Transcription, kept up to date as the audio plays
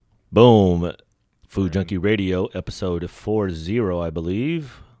Boom. Food Junkie Radio, episode 40, I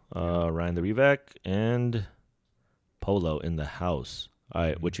believe. Ryan the Revac and Polo in the house. All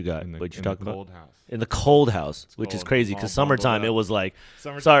right, what you got? What you talking about? In the cold house, which is crazy because summertime, it was like,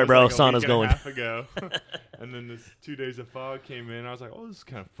 sorry, bro, sauna's going. Half ago. And then this 2 days of fog came in. I was like, oh, this is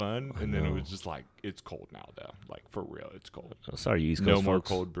kind of fun. And then it was just like, it's cold now, though. Like, for real, it's cold. Oh, sorry, East Coast No folks. more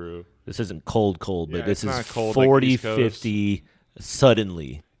cold brew. This isn't cold, Yeah, but this is cold 40, like East Coast. 50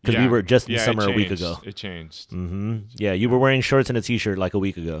 suddenly. Because we were just in summer a week ago. It changed. Mm-hmm. Yeah, you were wearing shorts and a T-shirt like a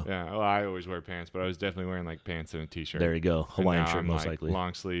week ago. Yeah, well, I always wear pants, but I was definitely wearing like pants and a T-shirt. There you go. Hawaiian shirt, I'm most like likely.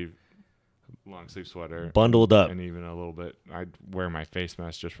 Long sleeve sweater. Bundled up. And even a little bit. I'd wear my face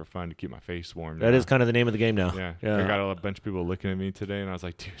mask just for fun to keep my face warm. That is kind of the name of the game now. Yeah. I got a bunch of people looking at me today, and I was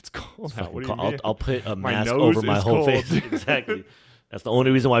like, dude, it's cold out. What do you mean? I'll put a My mask nose over my is whole cold. face. Exactly. That's the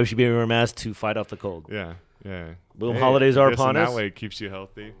only reason why we should be wearing a mask, to fight off the cold. Yeah. Boom, holidays are I guess upon in us. That way it keeps you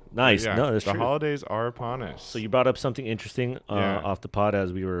healthy. Nice. Yeah, No, that's the true. holidays are upon us. So you brought up something interesting off the pod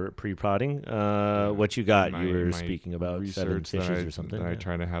as we were pre-prodding. What you got? You were speaking about 7 fishes or something. I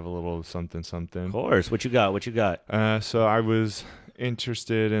try to have a little something. Of course. What you got? So I was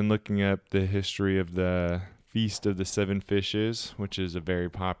interested in looking up the history of the Feast of the Seven Fishes, which is a very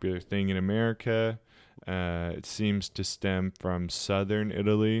popular thing in America. It seems to stem from southern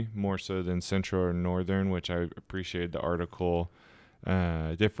Italy more so than central or northern, which I appreciated the article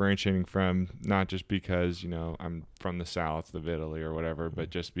differentiating from, not just because, I'm from the south of Italy or whatever, but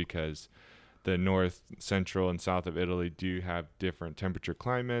just because the north, central, and south of Italy do have different temperature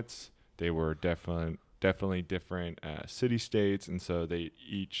climates. They were definitely different city-states, and so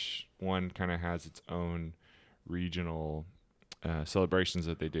each one kind of has its own regional celebrations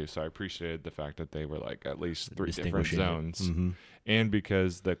that they do. So I appreciated the fact that they were like at least 3 different zones. Mm-hmm. And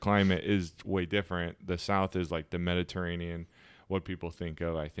because the climate is way different, the south is like the Mediterranean, what people think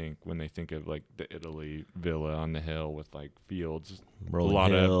of, I think, when they think of like the Italy villa on the hill with like fields, Rolling a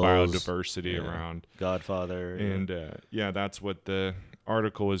lot hills, of biodiversity around. Godfather. And that's what the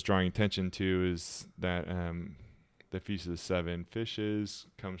article was drawing attention to, is that the Feast of the Seven Fishes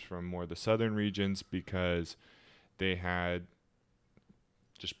comes from more the southern regions because they had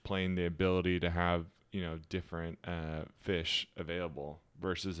just plain the ability to have, different fish available,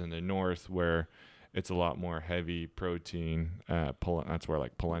 versus in the north where it's a lot more heavy protein. That's where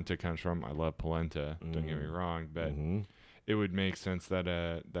like polenta comes from. I love polenta. Don't get me wrong, but it would make sense that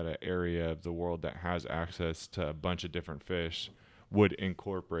an area of the world that has access to a bunch of different fish would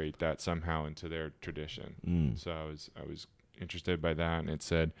incorporate that somehow into their tradition. So I was interested by that, and it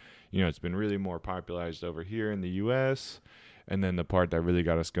said, it's been really more popularized over here in the U.S., and then the part that really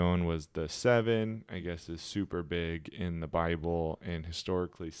got us going was the 7, I guess, is super big in the Bible, and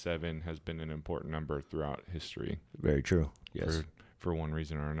historically 7 has been an important number throughout history. Very true. Yes. For one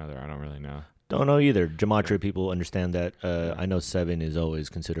reason or another. I don't really know. Don't know either. Gematria people understand that. I know 7 is always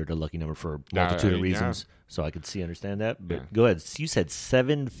considered a lucky number for a multitude of reasons, so I could understand that. But go ahead. You said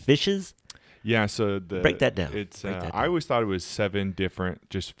 7 fishes? Yeah, so break that down. It's I always thought it was 7 different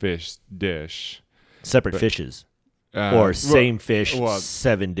just fish dish. Separate fishes. Or same fish,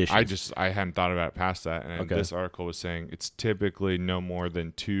 7 dishes. I hadn't thought about it past that. And this article was saying it's typically no more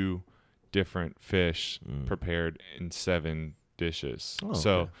than 2 different fish prepared in 7 dishes.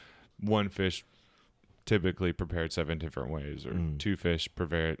 So one fish typically prepared 7 different ways, or 2 fish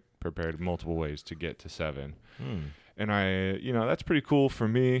prepared multiple ways to get to 7. And that's pretty cool for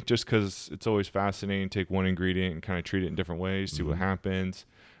me, just because it's always fascinating to take one ingredient and kind of treat it in different ways, see what happens.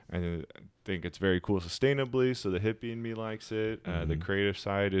 I think it's very cool sustainably, so the hippie in me likes it. The creative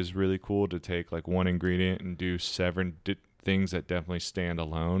side is really cool to take like one ingredient and do 7 things that definitely stand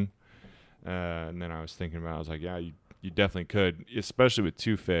alone. And then I was thinking about, I was like, yeah, you definitely could, especially with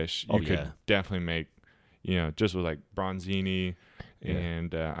 2 fish. You could definitely make, just with like bronzini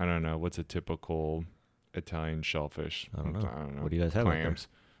and I don't know, what's a typical Italian shellfish? I don't know. What do you guys have? Clams.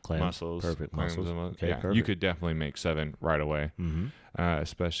 Mussels. Perfect. Clams, mussels. Okay, perfect. You could definitely make 7 right away,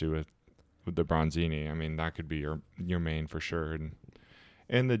 especially with the bronzini. I mean, that could be your main for sure,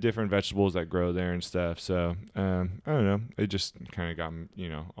 and the different vegetables that grow there and stuff. So I don't know. It just kind of got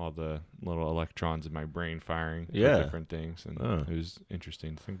all the little electrons in my brain firing for different things, and it was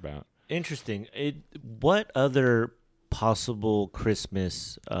interesting to think about. Interesting. What other possible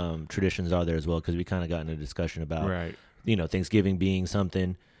Christmas traditions are there as well? Because we kind of got into a discussion about Thanksgiving being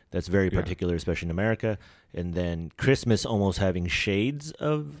something that's very particular, especially in America, and then Christmas almost having shades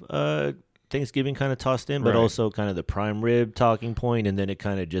of Thanksgiving kind of tossed in, but also kind of the prime rib talking point, and then it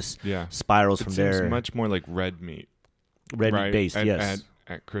kind of just spirals from there. It's much more like red meat based,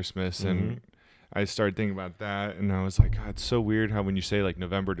 at Christmas, and I started thinking about that, and I was like, God, it's so weird how when you say like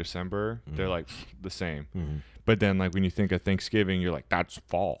November, December, they're like the same. But then like when you think of Thanksgiving, you're like, that's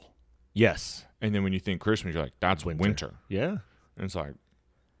fall. Yes. And then when you think Christmas, you're like, that's winter. Yeah. And it's like,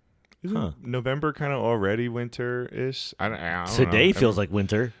 isn't November kind of already winter-ish? I don't Today know. feels like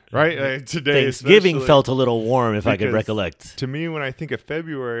winter. Right? Like today Thanksgiving felt a little warm, if I could recollect. To me, when I think of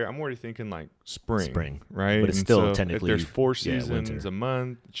February, I'm already thinking like spring. Right? But it's still technically, if there's 4 seasons winter. a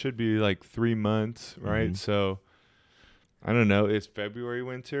month, it should be like 3 months, right? So I don't know. Is February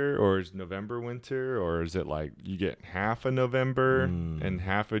winter, or is November winter, or is it like you get half of November and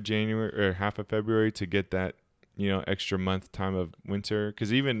half of January or half of February to get that, extra month time of winter?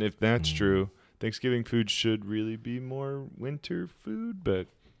 Because even if that's true, Thanksgiving food should really be more winter food. But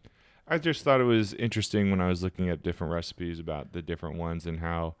I just thought it was interesting when I was looking at different recipes about the different ones and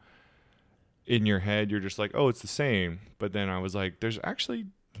how in your head you're just like, oh, it's the same. But then I was like, there's actually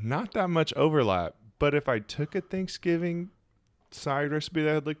not that much overlap. But if I took a Thanksgiving side recipe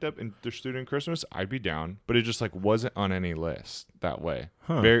that I had looked up and they're student Christmas, I'd be down. But it just like wasn't on any list that way.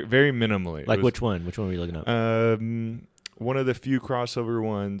 Very, very minimally. Like which one? Which one were you looking up? One of the few crossover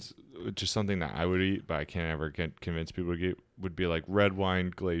ones, which is something that I would eat, but I can't ever convince people to get, would be like red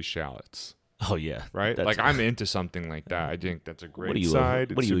wine glazed shallots. Oh yeah, right. Like I'm into something like that. I think that's a great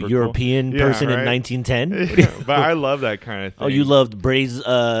side. What are you, a European person in 1910? But I love that kind of thing. Oh, you loved braised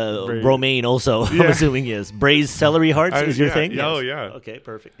romaine also. I'm assuming yes. Braised celery hearts is your thing. Yes. Oh yeah. Okay,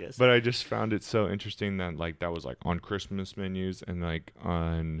 perfect. Yes. But I just found it so interesting that like that was like on Christmas menus, and like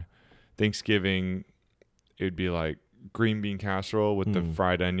on Thanksgiving, it'd be like green bean casserole with the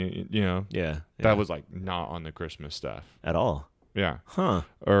fried onion. Yeah. That was like not on the Christmas stuff at all. Yeah. Huh.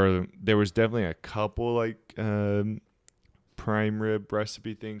 Or there was definitely a couple like prime rib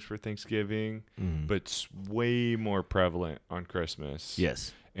recipe things for Thanksgiving, but it's way more prevalent on Christmas.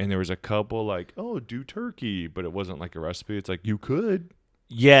 Yes. And there was a couple like, oh, do turkey, but it wasn't like a recipe. It's like you could.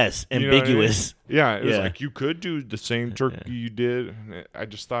 Yes, ambiguous. Yeah, it was like you could do the same turkey you did. I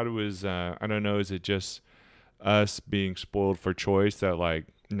just thought it was, I don't know, is it just us being spoiled for choice that like,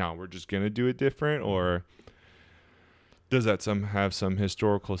 no, we're just going to do it different, or does that have some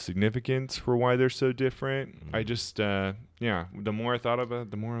historical significance for why they're so different? I just, the more I thought about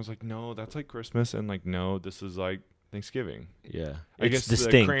it, the more I was like, no, that's like Christmas. And like, no, this is like Thanksgiving. Yeah. I guess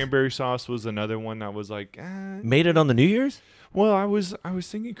distinct. The cranberry sauce was another one that was like, made it on the New Year's? Well, I was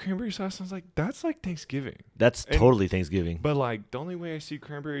thinking cranberry sauce. I was like, that's like Thanksgiving. That's totally Thanksgiving. But like the only way I see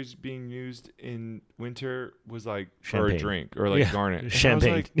cranberries being used in winter was like champagne. For a drink or like garnish.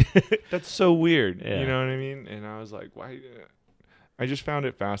 Champagne. I was like, that's so weird. Yeah. You know what I mean? And I was like, why? I just found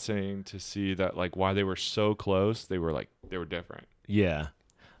it fascinating to see that like why they were so close. They were different. Yeah.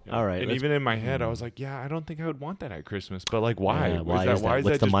 All right. And even in my head, I was like, yeah, I don't think I would want that at Christmas. But like, why? Yeah, why is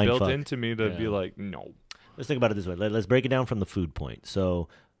that just built into me to be like, no? Let's think about it this way. Let's break it down from the food point. So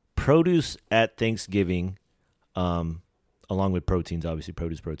produce at Thanksgiving, along with proteins, obviously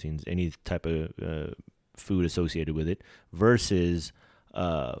proteins, any type of food associated with it, versus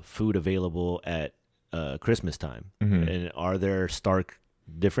food available at Christmas time. And are there stark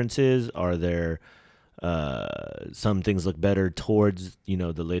differences? Are there some things look better towards,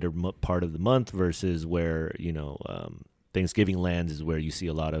 the later part of the month versus where, Thanksgiving lands is where you see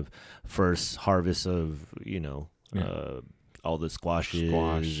a lot of first harvest of, all the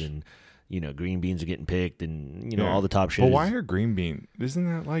squashes and, green beans are getting picked and, all the top shit. But why are green beans? Isn't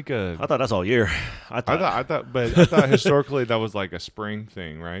that like a... I thought that's all year. I thought historically that was like a spring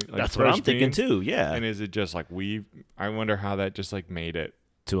thing, right? Like that's what I'm thinking too, yeah. And is it just like I wonder how that just like made it.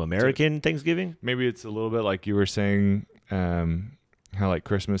 To American Thanksgiving? Maybe it's a little bit like you were saying, how like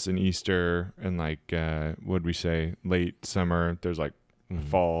Christmas and Easter and like what'd we say, late summer, there's like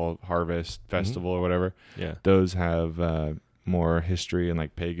fall harvest festival or whatever. Yeah. Those have more history and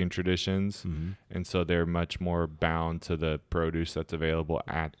like pagan traditions. And so they're much more bound to the produce that's available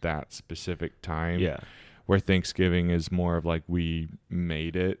at that specific time. Yeah. Where Thanksgiving is more of like we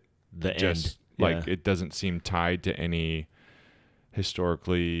made it. End. Like it doesn't seem tied to any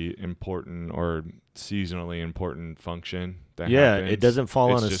historically important or seasonally important function that happens. It doesn't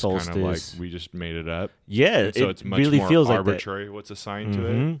fall on a just solstice. Kind of like we just made it up. Yeah, so it's much really more feels arbitrary what's assigned to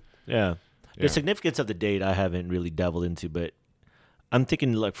it. Yeah. The significance of the date I haven't really delved into, but I'm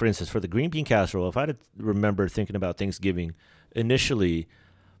thinking like, for instance, for the green bean casserole, if I had to remember thinking about Thanksgiving, initially,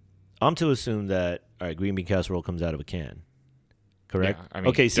 I'm to assume that, all right, green bean casserole comes out of a can. Correct. Yeah,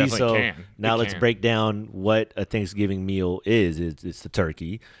 okay. See, so now let's break down what a Thanksgiving meal is. It's the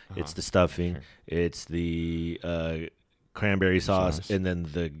turkey, it's the stuffing, it's the cranberry sauce, and then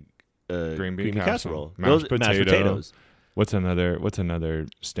the green bean casserole. Mashed potatoes. What's another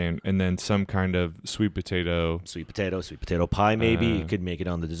stand? And then some kind of sweet potato pie. Maybe you could make it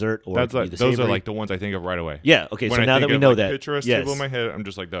on the dessert, or that's like, those are like the ones I think of right away. Yeah. Okay. So now that we know that, picture a table in my head, I'm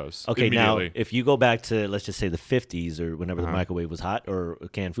just like those. Okay. Now, if you go back to, let's just say, the 50s or whenever the microwave was hot or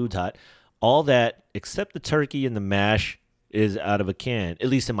canned food's hot, all that except the turkey and the mash is out of a can, at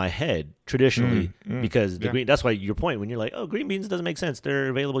least in my head, traditionally, because the green. That's why your point when you're like, oh, green beans doesn't make sense. They're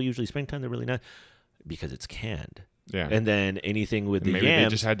available usually springtime. They're really not because it's canned. Yeah. And then anything with the maybe yams. They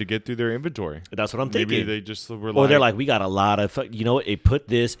just had to get through their inventory. That's what I'm thinking. Maybe they just were or they're like, we got a lot of, you know what, they put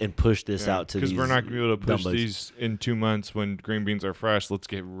this and push this out to these. Because we're not going to be able to push these in 2 months when green beans are fresh. Let's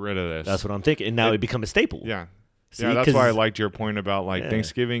get rid of this. That's what I'm thinking. And now it become a staple. Yeah. See, yeah, that's why I liked your point about like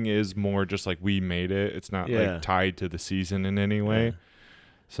Thanksgiving is more just like we made it. It's not like tied to the season in any way. Yeah.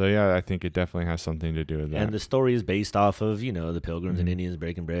 So, yeah, I think it definitely has something to do with that. And the story is based off of, you know, the Pilgrims and Indians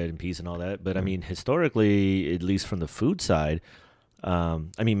breaking bread and peace and all that. But, I mean, historically, at least from the food side, I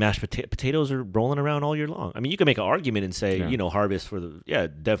mean, mashed potatoes are rolling around all year long. I mean, you can make an argument and say, you know, harvest for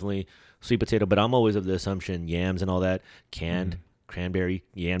the, definitely sweet potato. But I'm always of the assumption yams and all that, canned. Cranberry,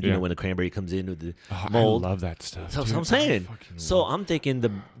 you know, when the cranberry comes in with the mold. I love that stuff. That's what I'm saying. So I'm thinking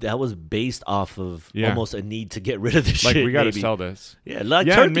that was based off of almost a need to get rid of this shit. Like, we got to sell this. Yeah, like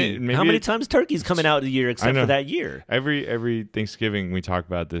turkey. How many times turkey's coming out a year except for that year? Every Thanksgiving we talk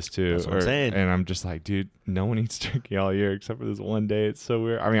about this too. That's what I'm saying. And I'm just like, dude, no one eats turkey all year except for this one day. It's so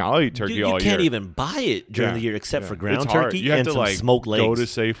weird. I mean, I'll eat turkey all year. You can't even buy it during the year except for ground turkey you have and to, some like, smoked legs. Go to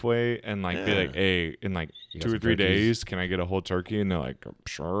Safeway and like be like, hey, in like 2 or 3 days, can I get a whole turkey? And they're like,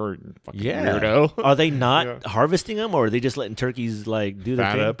 sure, fucking weirdo. Are they not harvesting them, or are they just letting turkeys like do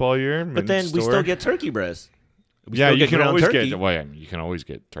their thing up all year? But then we still get turkey breast. You can always get. Well, you can always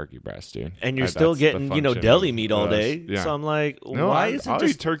get turkey breast, dude. And you're still getting, you know, deli meat all day. Yeah. So I'm like, why is it I'll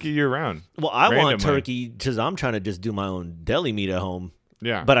just eat turkey year round? Well, I want turkey because I'm trying to just do my own deli meat at home.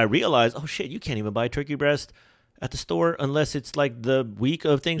 Yeah. But I realized, oh shit, you can't even buy turkey breast at the store unless it's like the week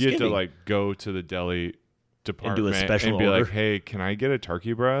of Thanksgiving. You have to like go to the deli department and do a special and be order. like, hey, can I get a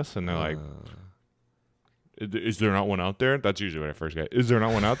turkey breast? And they're like, is there not one out there? That's usually what I first get. Is there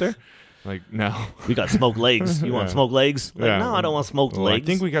not one out there? Like, no. We got smoked legs. You want smoked legs? Like, no, I don't want smoked legs. I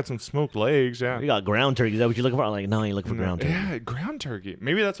think we got some smoked legs, yeah. We got ground turkey. Is that what you're looking for? I'm like, no, you're looking for ground turkey. Yeah, ground turkey.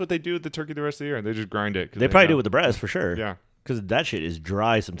 Maybe that's what they do with the turkey the rest of the year. They just grind it. They probably do it with the breast for sure. Yeah. Because that shit is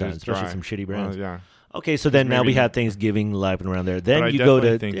dry sometimes, especially some shitty brands. Yeah. Okay, so then now we have Thanksgiving live and around there. Then you go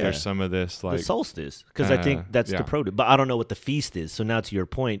to. I think there's some of this like the solstice, because I think that's the produce. But I don't know what the feast is. So now to your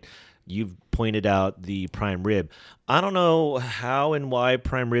point, you've pointed out the prime rib. I don't know how and why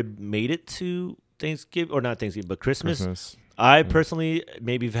prime rib made it to Thanksgiving, or not Thanksgiving, but Christmas. I personally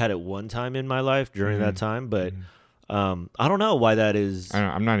maybe have had it one time in my life during that time, but I don't know why that is.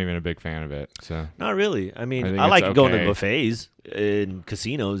 I'm not even a big fan of it. So not really. I mean, I like going to buffets in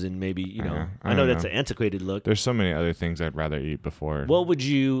casinos and maybe, you know, I know that's an antiquated look. There's so many other things I'd rather eat before. What would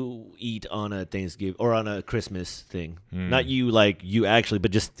you eat on a Thanksgiving or on a Christmas thing? Not you actually,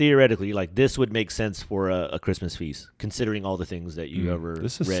 but just theoretically, like this would make sense for a Christmas feast, considering all the things that you ever read.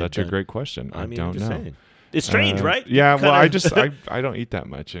 This is such a great question. I don't know. Saying. It's strange, right? Yeah, well, I don't eat that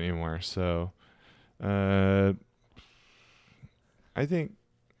much anymore. So I think,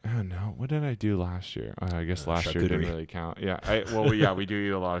 oh no, what did I do last year? I guess last year didn't really count. Yeah, we do eat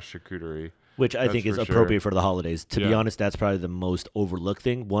a lot of charcuterie. Which I think is appropriate for the holidays. To be honest, that's probably the most overlooked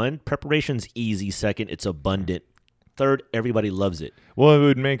thing. One, preparation's easy. Second, it's abundant. Third, everybody loves it. Well, it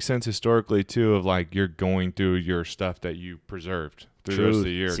would make sense historically, too, of like you're going through your stuff that you preserved through the rest of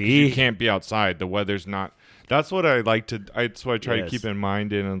the year. See? You can't be outside. The weather's not. That's what I like to. That's what I try to keep in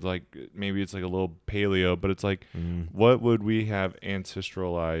mind. And it's like maybe it's like a little paleo, but it's like, what would we have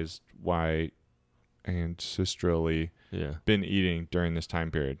ancestrally been eating during this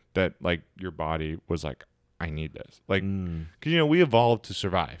time period that like your body was like, I need this, like because we evolved to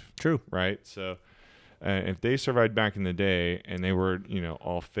survive. True, right? So if they survived back in the day and they were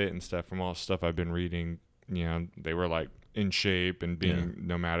all fit and stuff, from all the stuff I've been reading, they were like in shape and being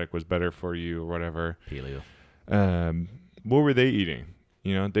nomadic was better for you or whatever. Paleo. What were they eating?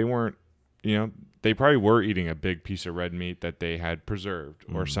 They weren't, they probably were eating a big piece of red meat that they had preserved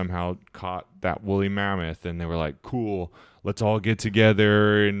or somehow caught that woolly mammoth, and they were like, cool, let's all get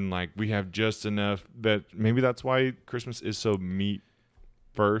together and like we have just enough. That maybe that's why Christmas is so meat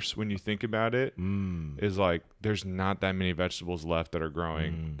first when you think about it. Is like there's not that many vegetables left that are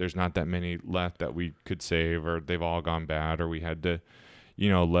growing. There's not that many left that we could save, or they've all gone bad, or we had to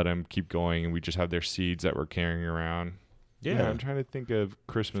let them keep going, and we just have their seeds that we're carrying around. Yeah, I'm trying to think of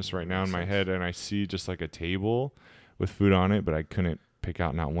Christmas right now in my head, and I see just like a table with food on it, but I couldn't pick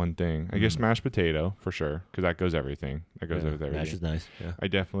out not one thing. I guess mashed potato for sure, because that goes everything. That goes with everything. Mash is nice. Yeah. I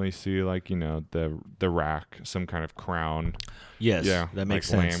definitely see like the rack, some kind of crown. Yes, yeah, that makes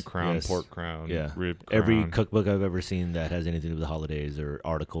sense. Lamb crown, pork crown, rib crown. Every cookbook I've ever seen that has anything to do with the holidays or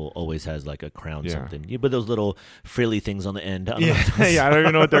article always has like a crown something. You put those little frilly things on the end. I don't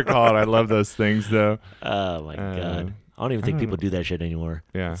even know what they're called. I love those things though. Oh my god, I don't even think people do that shit anymore.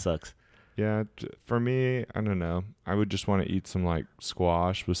 Yeah, it sucks. Yeah, for me, I don't know. I would just want to eat some like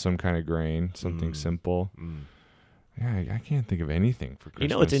squash with some kind of grain, something simple. Yeah, I can't think of anything for Christmas. You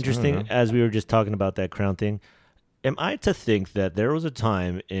know what's interesting? As we were just talking about that crown thing, am I to think that there was a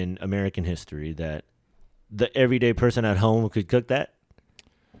time in American history that the everyday person at home could cook that?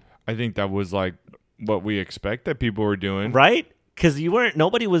 I think that was like what we expect that people were doing, right? Because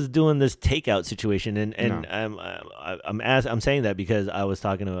nobody was doing this takeout situation, and I'm saying that because I was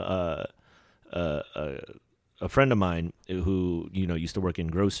talking to a friend of mine who used to work in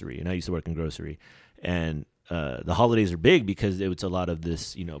grocery, and I used to work in grocery, and the holidays are big because it's a lot of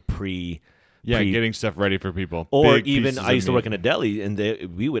this getting stuff ready for people. Or even I used to work in a deli, and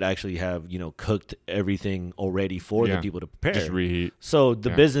we would actually have cooked everything already for the people to prepare. Just reheat. So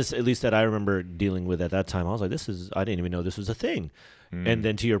the business, at least that I remember dealing with at that time, I was like, I didn't even know this was a thing. And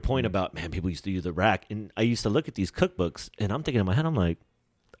then to your point about, man, people used to use the rack, and I used to look at these cookbooks, and I'm thinking in my head, I'm like,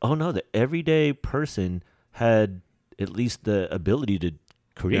 oh no, the everyday person had at least the ability to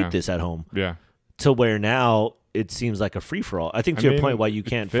create this at home. Yeah. To where now it seems like a free-for-all. I think to your point, why you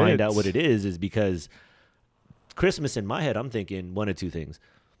can't find out what it is because Christmas in my head, I'm thinking one of two things.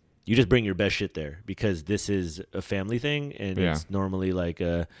 You just bring your best shit there because this is a family thing, and it's normally like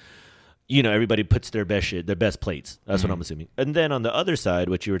everybody puts their best shit, their best plates. That's what I'm assuming. And then on the other side,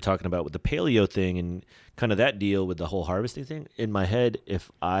 what you were talking about with the paleo thing and kind of that deal with the whole harvesting thing, in my head, if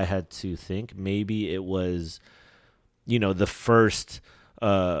I had to think, maybe it was, the first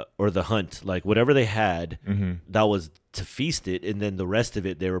or the hunt, like whatever they had, that was to feast it, and then the rest of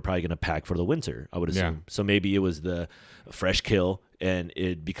it they were probably going to pack for the winter, I would assume. Yeah. So maybe it was the fresh kill, and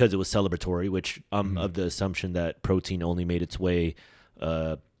because it was celebratory, which I'm of the assumption that protein only made its way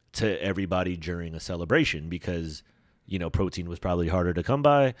to everybody during a celebration because protein was probably harder to come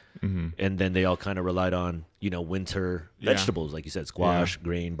by, and then they all kind of relied on winter vegetables, like you said, squash,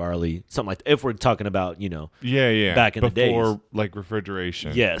 grain, barley, something like that. If we're talking about back in the days before like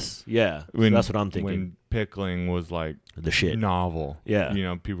refrigeration. Yes, yeah. So that's what I'm thinking. When pickling was like the shit novel,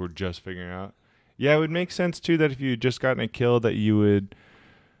 people were just figuring out. Yeah, it would make sense too that if you had just gotten a kill, that you would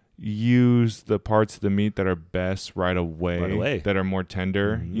use the parts of the meat that are best right away. That are more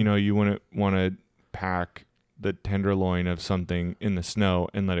tender. You wouldn't want to pack the tenderloin of something in the snow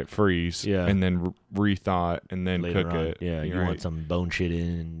and let it freeze, and then rethaw it and then later cook on. it. Yeah, you want some bone shit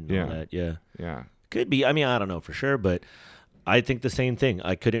in and all that. Yeah. Could be. I mean, I don't know for sure, but I think the same thing.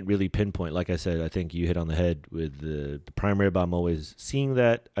 I couldn't really pinpoint. Like I said, I think you hit on the head with the prime rib. I'm always seeing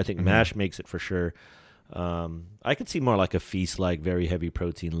that. I think mash makes it for sure. I could see more like a feast, like very heavy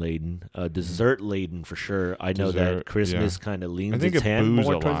protein laden, dessert laden for sure. I know that Christmas kind of leans its hand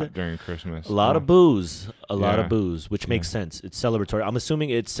more towards it during Christmas. A lot of booze, which makes sense. It's celebratory. I'm assuming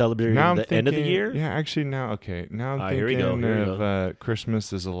it's celebrating the end of the year. Yeah, actually now I'm thinking of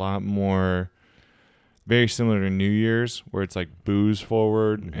Christmas is a lot more very similar to New Year's, where it's like booze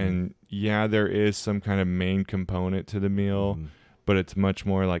forward, and there is some kind of main component to the meal, but it's much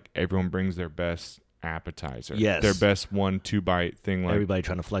more like everyone brings their best appetizer, their best 1-2 bite thing, like everybody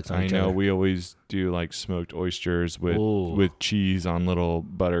trying to flex on each other. I know we always do like smoked oysters with cheese on little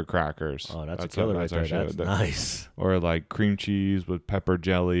butter crackers. Oh, that's a killer right there. That's nice. Or like cream cheese with pepper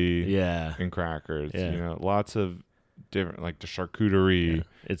jelly and crackers. Lots of different, like the charcuterie.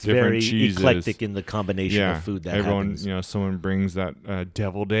 It's very cheeses. Eclectic in the combination of food that everyone happens. Someone brings that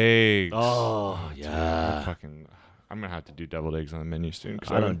deviled eggs. Oh yeah, I'm gonna have to do deviled eggs on the menu soon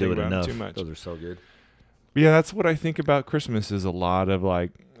because I don't do it enough. Too much. Those are so good. But yeah, that's what I think about Christmas is a lot of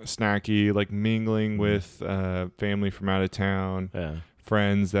like snacky, like mingling with family from out of town,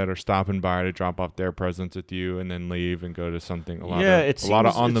 friends that are stopping by to drop off their presents with you and then leave and go to something. A lot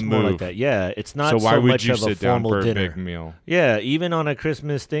of on the move. Like that. Yeah, it's not so why would much you of sit a formal down for dinner. A big meal? Yeah, even on a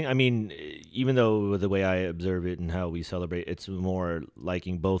Christmas thing. I mean, even though the way I observe it and how we celebrate, it's more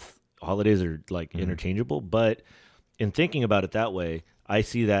liking both holidays are like interchangeable, but in thinking about it that way, I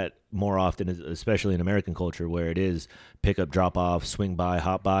see that more often, especially in American culture, where it is pick up, drop off, swing by,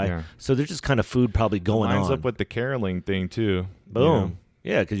 hop by. Yeah. So there's just kind of food probably going on. Lines up with the caroling thing too. Boom.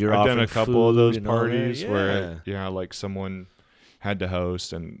 Yeah, because I've done a couple of those parties where like someone had to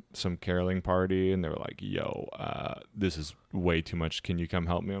host and some caroling party, and they were like, "Yo, this is way too much. Can you come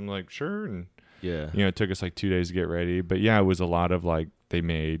help me?" I'm like, "Sure." And Yeah. It took us like 2 days to get ready. But yeah, it was a lot of like they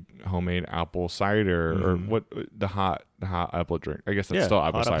made homemade apple cider or what the hot apple drink. I guess that's still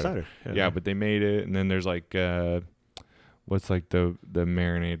apple cider. Yeah, but they made it, and then there's like what's like the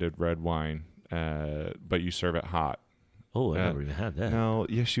marinated red wine, but you serve it hot. Oh, I never even had that. No,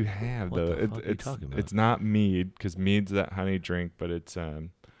 yes, you have though. What are you talking about? It's not mead because mead's that honey drink, but it's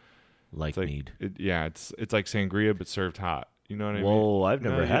like mead. It's like sangria but served hot. You know what I mean? Whoa, I've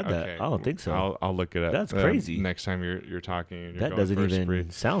never had that. Okay. I don't think so. I'll look it up. That's crazy. Next time you're talking, and you're that doesn't even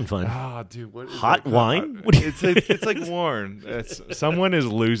sound fun. Oh, dude, what is hot wine? It's like warm. Someone is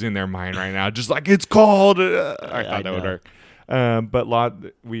losing their mind right now. Just like it's called. I thought that would work.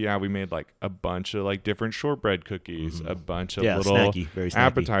 But we made like a bunch of like different shortbread cookies, a bunch of little snacky, very snacky.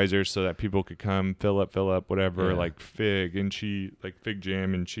 appetizers so that people could come fill up whatever, like fig and cheese, like fig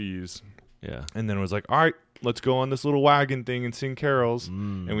jam and cheese. Yeah. And then it was like, all right, let's go on this little wagon thing and sing carols.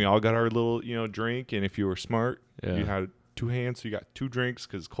 And we all got our little, drink. And if you were smart, you had 2 hands, so you got 2 drinks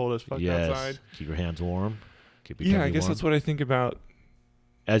because it's cold as fuck outside. Keep your hands warm. I guess that's what I think about.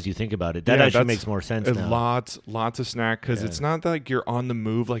 As you think about it, that actually makes more sense now. Lots of snack because it's not like you're on the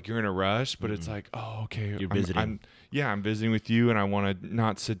move, like you're in a rush, but it's like, oh, okay, you're visiting. I'm visiting with you, and I want to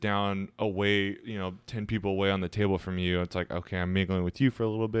not sit down away, 10 people away on the table from you. It's like, okay, I'm mingling with you for a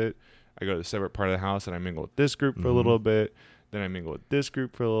little bit. I go to a separate part of the house, and I mingle with this group for a little bit. Then I mingle with this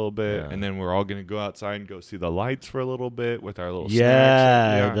group for a little bit, and then we're all going to go outside and go see the lights for a little bit with our little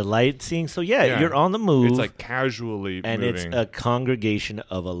snacks. The light seeing. So, you're on the move. It's like casually and moving. It's a congregation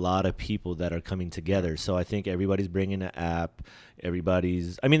of a lot of people that are coming together. So I think everybody's bringing an app. There's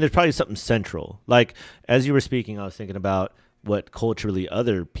probably something central. Like, as you were speaking, I was thinking about what culturally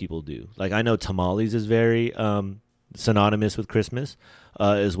other people do. Like, I know tamales is very synonymous with Christmas,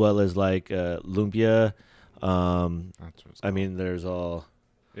 as well as like lumpia. There's all.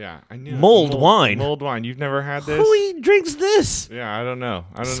 Yeah, I knew mulled wine. Mulled wine. You've never had this? Who drinks this? Yeah, I don't know.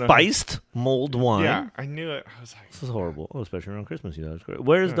 Spiced mulled wine. Yeah, I knew it. I was like, this is horrible. Especially around Christmas.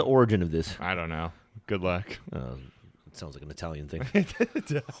 Where is the origin of this? I don't know. Good luck. It sounds like an Italian thing.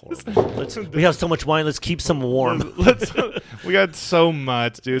 Horrible. We have so much wine. Let's keep some warm. We got so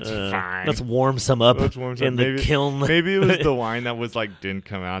much, dude. It's fine. Let's warm some up in the kiln. Maybe it was the wine that was like didn't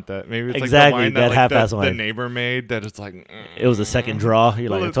come out. That maybe it's exactly like the wine that half-ass wine the neighbor made. That it's like it was a second draw.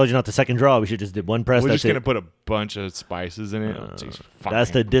 You're like, I told you not the second draw. We should just did one press. We're just gonna put a bunch of spices in it.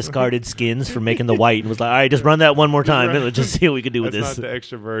 That's the discarded skins for making the white. And was like, all right, just run that one more time. Let's just see what we can do with this. That's not the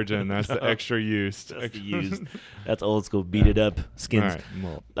extra virgin. That's the extra used. That's the used. That's old school. Beat it up skins.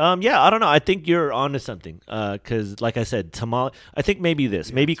 I don't know. I think you're onto something. Because, like I said, tamale. I think maybe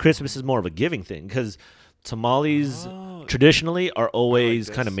this. Maybe Christmas is more of a giving thing. Because tamales traditionally are always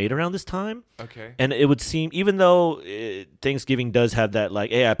kind of made around this time. Okay. And it would seem, even though Thanksgiving does have that,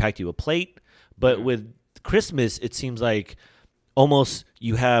 like, hey, I packed you a plate. But with Christmas, it seems like almost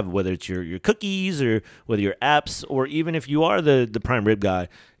you have, whether it's your cookies or whether your apps, or even if you are the prime rib guy,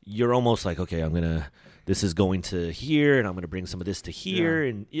 you're almost like, okay, this is going to here, and I'm going to bring some of this to here,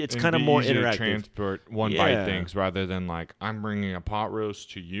 and it's kind of more interactive. Transport one-bite things rather than like I'm bringing a pot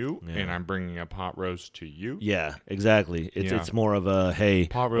roast to you, and I'm bringing a pot roast to you. Yeah, exactly. It's more of a hey,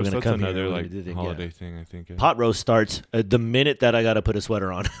 pot roast. That's another like holiday thing. I think pot roast starts the minute that I got to put a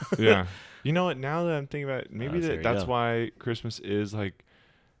sweater on. Yeah, you know what? Now that I'm thinking about it, maybe that's why Christmas is like.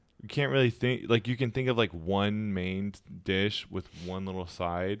 You can't really think like you can think of like one main dish with one little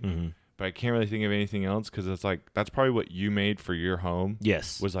side. Mm-hmm. But I can't really think of anything else because it's like that's probably what you made for your home.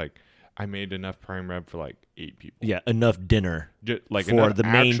 Yes, was like I made enough prime rib for like 8 people. Yeah, enough dinner like for the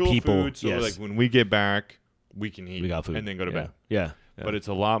main people. Food, so like when we get back, we can eat. We got food and then go to bed. Yeah. But it's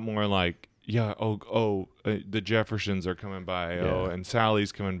a lot more like the Jeffersons are coming by. And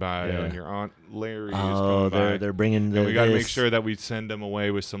Sally's coming by. And your Aunt Larry is coming by. They're bringing. And we got to make sure that we send them away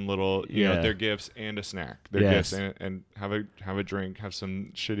with some little, their gifts and a snack. Their gifts and have a drink. Have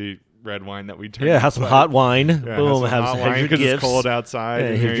some shitty red wine that we turn. Yeah, have some hot wine. Boom, have hot wine because it's cold outside.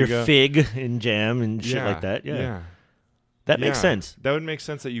 Yeah, here's your fig and jam and shit like that. Yeah. That makes sense. That would make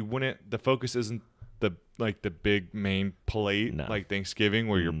sense that you wouldn't. The focus isn't the big main plate like Thanksgiving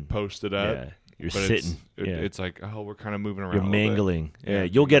where you're posted up. Yeah. You're sitting. It's like, we're kind of moving around. You're mingling. Yeah,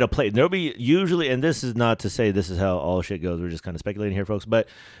 you'll get a plate. There'll be usually, and this is not to say this is how all shit goes. We're just kind of speculating here, folks. But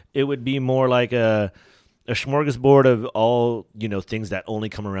it would be more like a smorgasbord of all things that only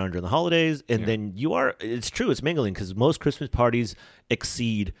come around during the holidays, and then it's true, it's mingling because most Christmas parties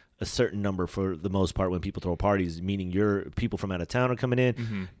exceed a certain number for the most part when people throw parties, meaning people from out of town are coming in.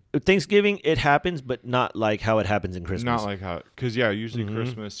 Mm-hmm. Thanksgiving, it happens, but not like how it happens in Christmas. Not like how, because usually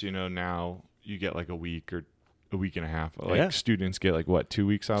Christmas, now you get like a week or a week and a half. Like students get like what, 2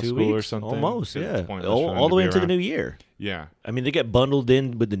 weeks off 2 school weeks, or something? almost. Yeah, all the way into the new year. Yeah, I mean they get bundled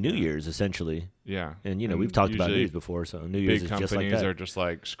in with the New Year's essentially. Yeah, and we've talked about New Year's before, so New Year's is just like that. Big companies are just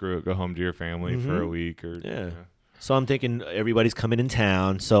like, screw it, go home to your family for a week or So I'm thinking everybody's coming in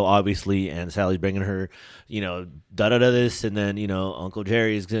town. So obviously Aunt Sally's bringing her, da-da-da this. And then, Uncle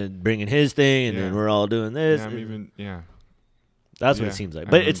Jerry's bringing his thing. And then we're all doing this. That's what it seems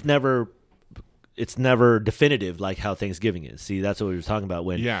like. But it's never definitive like how Thanksgiving is. See, that's what we were talking about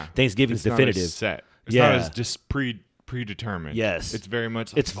when Thanksgiving's definitive. It's not as just predetermined. Yes. It's very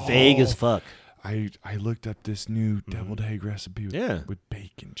much like, it's vague as fuck. I looked up this new deviled egg recipe with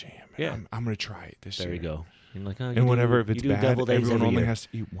bacon jam. Yeah. I'm going to try it this year. There you go. Like, and whatever, if it's bad, everyone only has to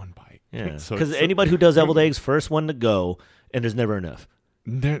eat one bite. Yeah, because anybody who does deviled eggs, first one to go, and there's never enough.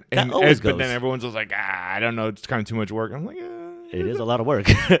 But then everyone's just like, I don't know, it's kind of too much work. I'm like, it is a lot of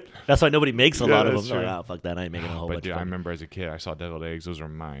work. That's why nobody makes a lot of them. They're like, fuck that, I ain't making a whole bunch. But dude, I remember as a kid, I saw deviled eggs. Those were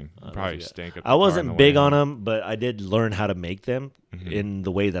mine. Probably stank up. I wasn't big on them, but I did learn how to make them in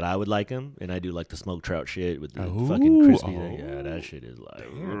the way that I would like them. And I do like the smoked trout shit with the fucking crispy. Yeah, that shit is like.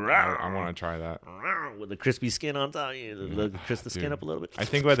 I want to try that with the crispy skin on top. Crisp the skin up a little bit. I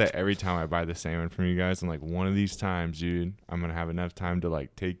think about that every time I buy the salmon from you guys. I'm like, one of these times, dude, I'm gonna have enough time to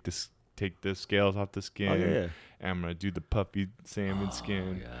like take the scales off the skin. Oh, yeah. And I'm going to do the puffy salmon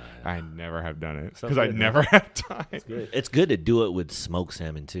skin. Yeah. I never have done it because I never have time. It's good to do it with smoked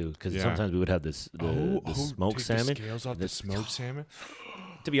salmon, too, because sometimes we would have the smoked salmon. The scales off the smoked salmon?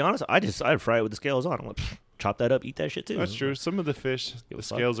 To be honest, I'd fry it with the scales on. I'm like, chop that up, eat that shit, too. That's true. Some of the fish, the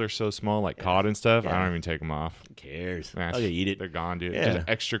scales are so small, like cod and stuff, I don't even take them off. Who cares? I'll eat it. They're gone, dude. Just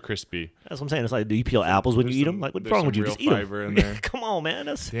extra crispy. That's what I'm saying. It's like, do you peel apples when you eat them? Like, what's wrong with you? Just eat them. In there. Come on,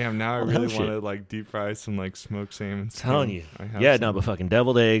 man. Damn, now I really want to like deep fry some like smoked salmon. I'm telling you. But fucking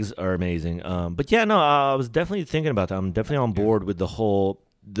deviled eggs are amazing. But yeah, no, I was definitely thinking about that. I'm definitely on board with the whole,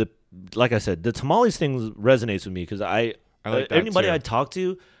 like I said, the tamales thing resonates with me because I like that anybody too. I talk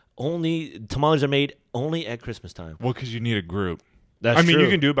to, tamales are made only at Christmas time. Well, because you need a group. That's true. You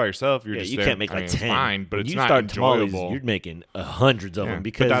can do it by yourself. You're just you there. Can't make like 10. Fine, but it's you not start enjoyable. Tamales, you're making hundreds of them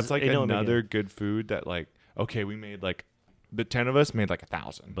because but that's like another good food that like we made like the 10 of us made like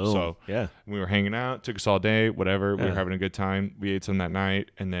 1,000. Boom. So we were hanging out, took us all day, whatever. We were having a good time. We ate some that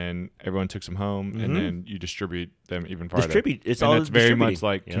night, and then everyone took some home, and then you distribute them even farther. It's very much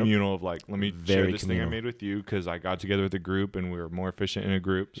like communal of like, let me share this thing I made with you because I got together with a group and we were more efficient in a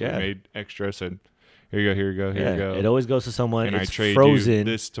group. So we made extra. Said, here you go. It always goes to someone. And it's I trade frozen. You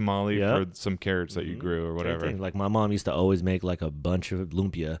this tamale for some carrots that you grew or whatever. Like my mom used to always make like a bunch of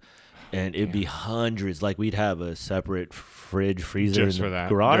lumpia. And it'd be hundreds. Like we'd have a separate freezer just in the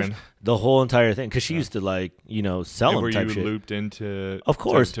garage, the whole entire thing. Because she used to sell them. Were type you shit. Looped into? Of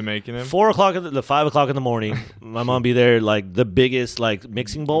course, to making them. 4 o'clock, 5 o'clock in the morning. My mom be there like the biggest like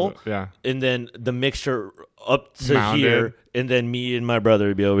mixing bowl. Yeah. And then the mixture up to Mounded. here, and then me and my brother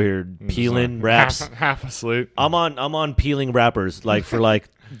would be over here peeling wraps. Half asleep. I'm on peeling wrappers like for like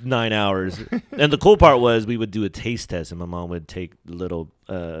 9 hours. And the cool part was we would do a taste test, and my mom would take a little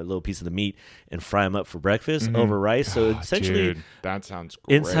piece of the meat and fry them up for breakfast over rice. So essentially, dude, that sounds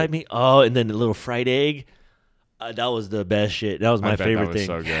great. Inside me. Oh, and then a little fried egg. That was the best shit. That was my favorite thing.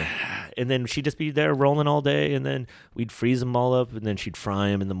 So good. And then she'd just be there rolling all day, and then we'd freeze them all up, and then she'd fry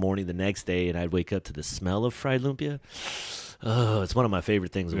them in the morning the next day, and I'd wake up to the smell of fried lumpia. Oh, it's one of my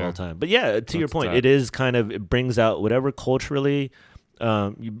favorite things of all time. But yeah, to your point, it brings out whatever culturally,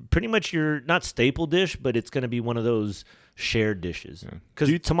 pretty much your not staple dish, but it's going to be one of those shared dishes.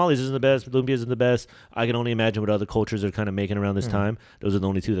 Because tamales isn't the best, lumpia isn't the best. I can only imagine what other cultures are kind of making around this time. Those are the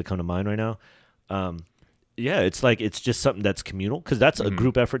only two that come to mind right now. It's just something that's communal because that's a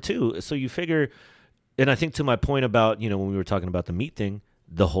group effort too. So you figure, and I think to my point about, when we were talking about the meat thing,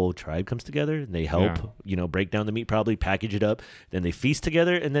 the whole tribe comes together and they help, break down the meat, probably package it up. Then they feast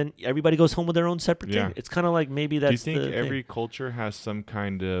together and then everybody goes home with their own separate thing. It's kind of like maybe that's Do you think every culture has some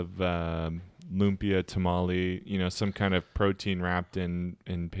kind of lumpia, tamale, some kind of protein wrapped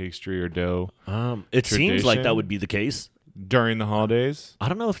in pastry or dough? It seems like that would be the case. During the holidays? I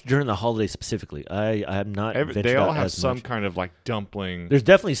don't know if during the holidays specifically. I have not. They all have some kind of like dumpling. There's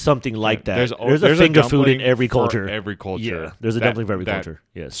definitely something like that. There's a finger food in every culture. Yeah, there's a dumpling for every culture.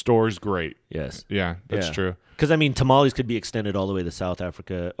 Yes, store's great. Yes, yeah, that's true. Because tamales could be extended all the way to South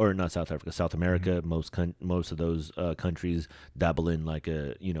Africa, or not South Africa, South America. Most of those countries dabble in like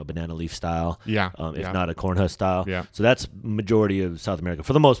a banana leaf style. If not a corn husk style. Yeah. So that's majority of South America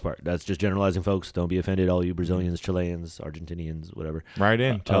for the most part. That's just generalizing, folks. Don't be offended, all you Brazilians, Chileans, Argentinians, whatever. Right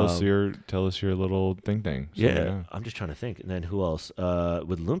in. Tell us your little thing. So, I'm just trying to think. And then who else?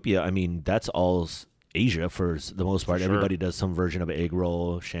 With lumpia, that's all Asia for the most part. For sure. Everybody does some version of an egg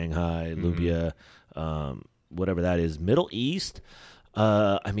roll, Shanghai, lubia, whatever that is. Middle East,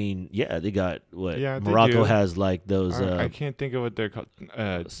 I mean, yeah, they got what? Yeah, they Morocco do. has like those. I can't think of what they're called.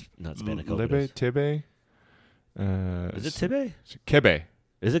 Not Spanakopita. Libe, Tibe. Is it Tibe? Kebe.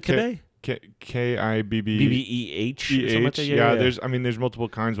 Is it Kibbeh? Kibbeh. BBEH. Like yeah, there's multiple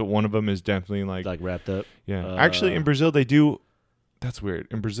kinds, but one of them is definitely like wrapped up. Yeah, actually, in Brazil they do. That's weird.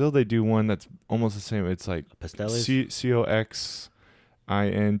 In Brazil they do one that's almost the same. It's like Pasteles?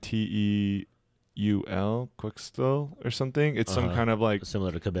 Coxinteul, Quixtel or something. It's some kind of like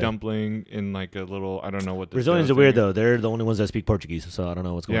similar to Kibbeh. dumpling in like a little. I don't know what the Brazilians are weird though. They're the only ones that speak Portuguese, so I don't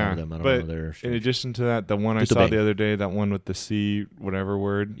know what's going on with them. I don't know. They're in addition to that, the one I saw the other day, that one with the C whatever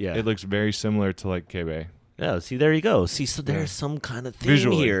word, it looks very similar to like Kibbeh. Yeah, see, there you go. See, so there's some kind of thing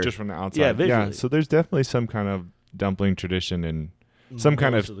visually, here. just from the outside. Yeah, visually. Yeah, so there's definitely some kind of dumpling tradition and some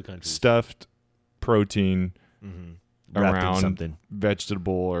kind of stuffed protein around something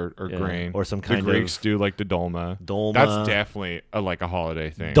vegetable or grain, or some kind the Greeks do like the dolma. That's definitely like a holiday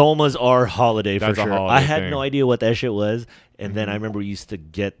thing. Dolmas are holiday for sure. I had thing. no idea what that shit was, and then I remember we used to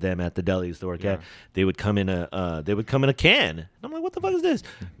get them at the delis to work at. They would come in a can. And I'm like, what the fuck is this?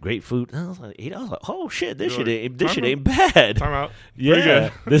 Grapefruit. And I was like, oh shit, this shit ain't bad. Time out.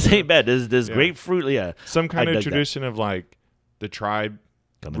 Yeah, this ain't bad. This grapefruit. Yeah, some kind of tradition of like the tribe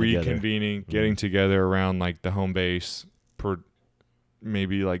reconvening, getting together around like the home base,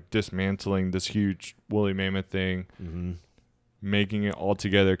 maybe like dismantling this huge woolly mammoth thing, making it all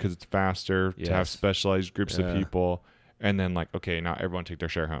together because it's faster to have specialized groups of people, and then like, okay, now everyone take their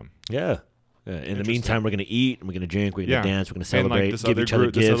share home. In the meantime, we're gonna eat, and we're gonna drink, we're gonna dance, we're gonna celebrate, and like give each other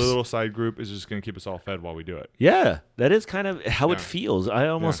gifts. This other little side group is just gonna keep us all fed while we do it. Yeah, that is kind of how it feels. I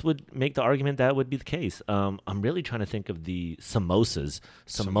almost would make the argument that would be the case. I'm really trying to think of the samosas.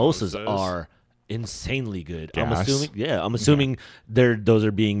 Samosas are insanely good. Gas. I'm assuming those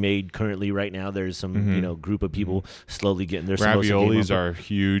are being made currently right now. There's some group of people slowly getting their raviolis are a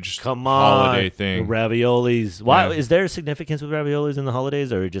huge holiday thing. Raviolis. Why is there significance with raviolis in the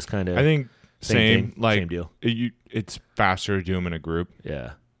holidays, or just kind of? I think same deal. It's faster to do them in a group.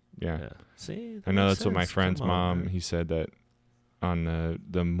 Yeah. See, I know that's what my friend's mom. He said that on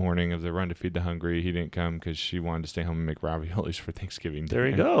the morning of the Run to Feed the Hungry, he didn't come because she wanted to stay home and make raviolis for Thanksgiving dinner. There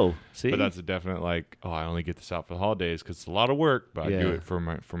you go. See, but that's a definite like, I only get this out for the holidays because it's a lot of work, but I do it for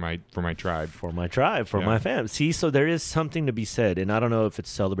my tribe, for my fam. See, so there is something to be said, and I don't know if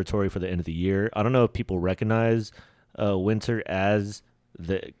it's celebratory for the end of the year. I don't know if people recognize winter as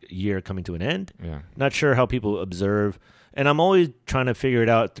the year coming to an end. Not sure how people observe, and I'm always trying to figure it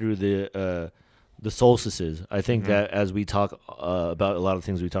out through the solstices. I think that as we talk about a lot of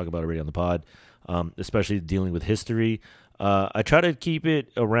things we talk about already on the pod, especially dealing with history, I try to keep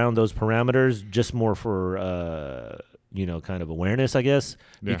it around those parameters, just more for kind of awareness, I guess,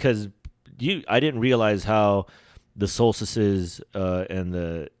 because I didn't realize how the solstices and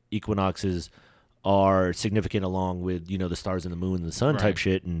the equinoxes are significant along with the stars and the moon and the sun type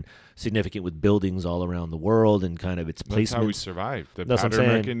shit, and significant with buildings all around the world and kind of its placement. That's how we survived. The pattern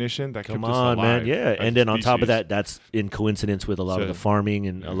recognition that kept us alive. Man, and then on top of that, that's in coincidence with a lot of the farming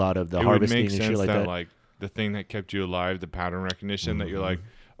and a lot of the harvesting and shit like that. Like the thing that kept you alive, the pattern recognition, that you're like,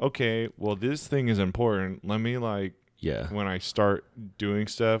 okay, well, this thing is important. Let me when I start doing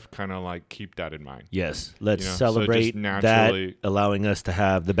stuff, kind of like keep that in mind. Yes, let's celebrate that, allowing us to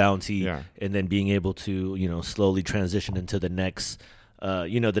have the bounty, and then being able to slowly transition into the next,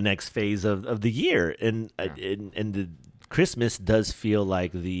 the next phase of the year. And the Christmas does feel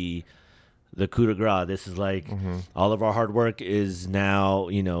like the coup de grace. This is like all of our hard work is now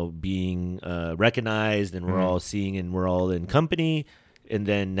being recognized, and we're all seeing, and we're all in company. And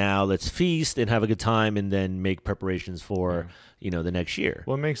then now let's feast and have a good time, and then make preparations for, the next year.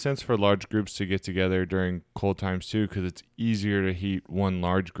 Well, it makes sense for large groups to get together during cold times too, because it's easier to heat one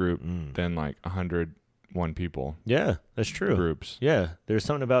large group than like 101 people. Yeah, that's true. Groups. Yeah, there's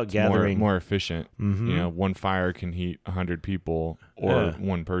something about gathering. More efficient. One fire can heat 100 people or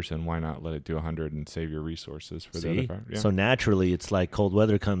one person. Why not let it do 100 and save your resources for the other fire? Yeah. So naturally, it's like cold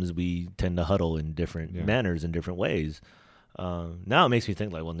weather comes, we tend to huddle in different manners, in different ways. Now it makes me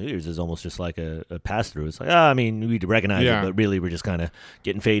think like, well, New Year's is almost just like a pass through. It's like, we recognize it, but really we're just kind of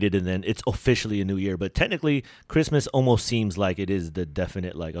getting faded, and then it's officially a new year. But technically, Christmas almost seems like it is the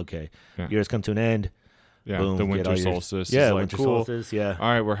definite, like, okay, year's come to an end. Yeah, boom, the winter solstice. Yeah, is like, winter cool. solstice. Yeah. All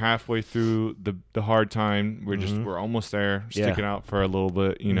right, we're halfway through the hard time. We're almost there. Sticking out for a little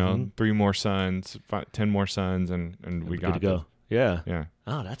bit. 3 more suns, 10 more suns, and we got to go. Yeah. Yeah.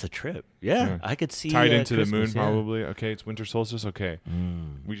 Oh, that's a trip. Yeah. I could see tied into Christmas, the moon probably. Okay, it's winter solstice. Okay.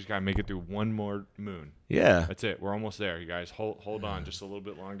 We just got to make it through one more moon. Yeah. That's it. We're almost there, you guys. Hold on just a little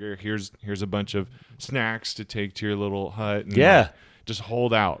bit longer. Here's a bunch of snacks to take to your little hut. And just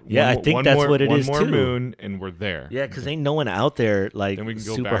hold out. Yeah, I think that's what it is too. One more moon, and we're there. Yeah, because ain't no one out there like then we can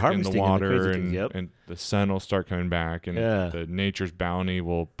go super back in harvesting the water, and and the sun will start coming back, and the nature's bounty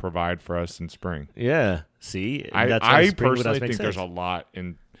will provide for us in spring. Yeah. See, I personally think there's a lot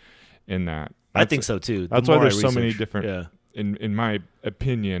in that. I think so too. That's why there's so many different. Yeah. In my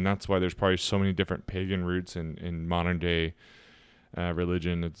opinion, that's why there's probably so many different pagan roots in modern day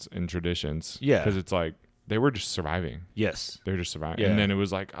religion and traditions. Yeah, because it's like they were just surviving. Yes, they're just surviving, and then it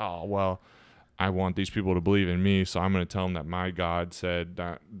was like, oh well, I want these people to believe in me, so I'm going to tell them that my God said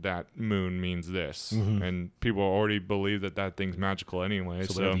that moon means this, and people already believe that thing's magical anyway.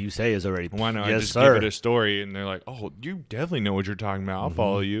 So whatever you say is already. Why not give it a story? And they're like, oh, you definitely know what you're talking about. I'll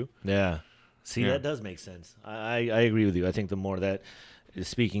follow you. Yeah. See, that does make sense. I agree with you. I think the more that is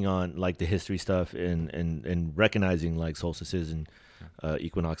speaking on like the history stuff and recognizing like solstices and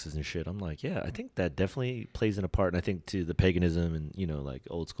equinoxes and shit, I'm like, yeah, I think that definitely plays in a part. And I think to the paganism and, you know, like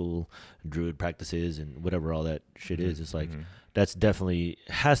old school druid practices and whatever all that shit is, it's like that's definitely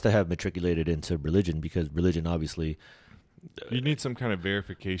has to have matriculated into religion, because religion obviously. You need some kind of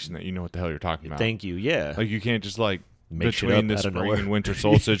verification that you know what the hell you're talking about. Thank you. Yeah. Like you can't just like between the spring and winter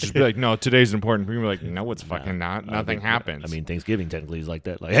solstice just be like, no, today's important. People are like, no, it's fucking not. Nothing happens. I mean, Thanksgiving technically is like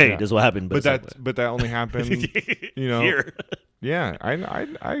that. Like, hey, this is what happened. But that only happened, you know. Here. Yeah,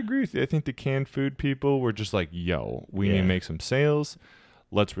 I agree with you. I think the canned food people were just like, yo, we need to make some sales.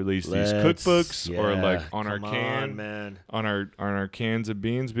 Let's release these cookbooks, or like on our cans of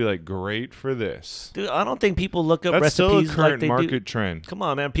beans, be like, great for this. Dude, I don't think people look up recipes. That's still a current market trend. Come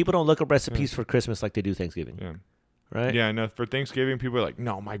on, man. People don't look up recipes for Christmas like they do Thanksgiving. Yeah. Right? Yeah, no. For Thanksgiving, people are like,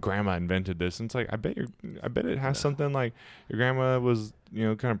 "No, my grandma invented this." And it's like, I bet it has something like your grandma was, you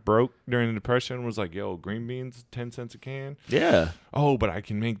know, kind of broke during the Depression. Was like, "Yo, green beans, 10 cents a can." Yeah. Oh, but I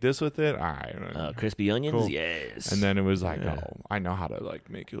can make this with it. Crispy onions, cool. Yes. And then it was like, oh, I know how to like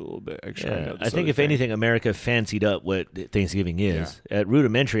make it a little bit extra. Yeah. I think if anything, America fancied up what Thanksgiving is. At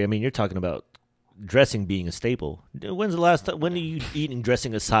rudimentary, I mean, you're talking about dressing being a staple. When's the last time? When are you eating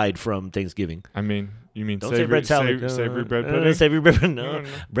dressing aside from Thanksgiving? I mean, you mean don't savory, say bread salad? Savory bread pudding? Savory bread? No.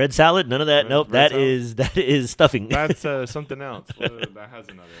 Bread salad? None of that. Nope. That is stuffing. That's something else. That has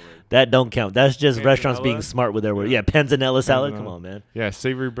another word. That don't count. That's just panzanella? Restaurants being smart with their word. Yeah, panzanella salad. Come on, man. Yeah,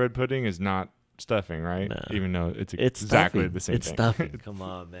 savory bread pudding is not stuffing, right? No. Even though it's exactly stuffing. The same it's thing. Stuffing. Come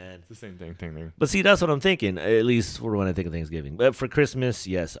on, man. It's the same thing. But see, that's what I'm thinking, at least for when I think of Thanksgiving. But for Christmas,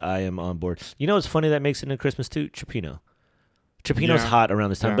 yes, I am on board. You know what's funny that makes it into Christmas too? Cioppino. Cioppino's hot around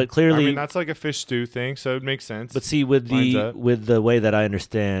this time, but clearly, I mean, that's like a fish stew thing, so it makes sense. But see, with the way that I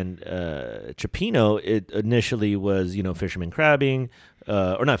understand cioppino, it initially was, you know, fishermen crabbing,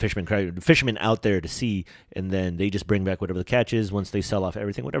 or not fishermen crabbing, fishermen out there to sea, and then they just bring back whatever the catch is. Once they sell off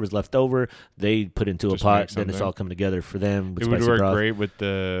everything, whatever's left over, they put into a pot. Then it's all coming together for them. With it would work great with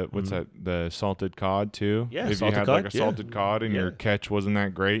the the salted cod too. Yeah, if you had like a salted cod and your catch wasn't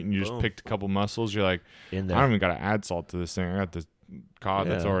that great, and you just picked a couple mussels, you're like, I don't even got to add salt to this thing. I got this cod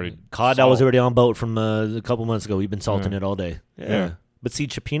that's already that was already on boat from a couple months ago. We've been salting it all day. Yeah. But see,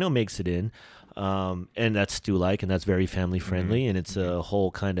 cioppino makes it in. And that's stew-like, and that's very family-friendly, and it's a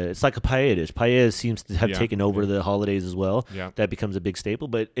whole kind of... It's like a paella dish. Paella seems to have taken over the holidays as well. Yeah. That becomes a big staple,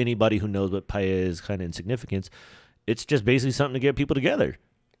 but anybody who knows what paella is kind of insignificance, it's just basically something to get people together.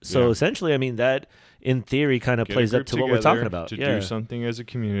 So essentially, I mean, that, in theory, kind of plays up to what we're talking about. To do something as a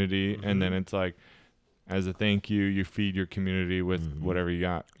community, and then it's like, as a thank you, you feed your community with whatever you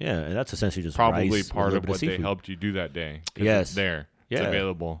got. Yeah, and that's essentially just probably rice part of what they helped you do that day. Yes. It's there. It's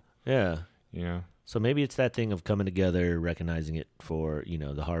available. Yeah. You know? So maybe it's that thing of coming together, recognizing it for, you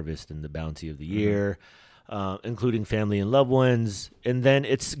know, the harvest and the bounty of the year, including family and loved ones. And then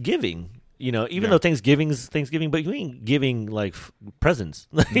it's giving, you know, even though Thanksgiving's Thanksgiving, but you ain't giving like presents.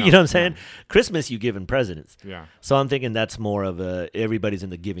 You know what I'm saying? Christmas, you giving presents. Yeah. So I'm thinking that's more of everybody's in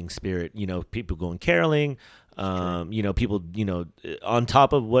the giving spirit, you know, people going caroling, you know, people, you know, on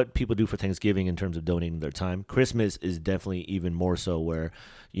top of what people do for Thanksgiving in terms of donating their time, Christmas is definitely even more so where,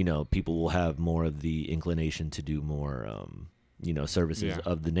 you know, people will have more of the inclination to do more, you know, services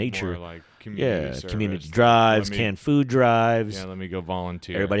of the nature. More like community service. Community drives, canned food drives. Yeah, let me go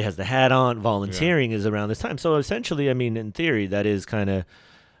volunteer. Everybody has the hat on. Volunteering is around this time. So essentially, I mean, in theory, that is kind of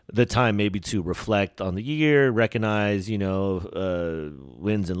the time maybe to reflect on the year, recognize, you know,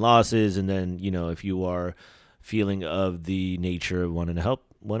 wins and losses. And then, you know, if you are feeling of the nature of wanting to help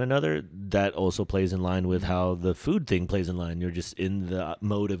one another. That also plays in line with how the food thing plays in line. You're just in the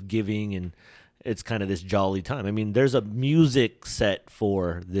mode of giving, and it's kind of this jolly time. I mean, there's a music set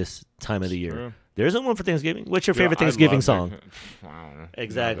for this time of the year. True. There isn't one for Thanksgiving. What's your favorite Thanksgiving song? I don't know.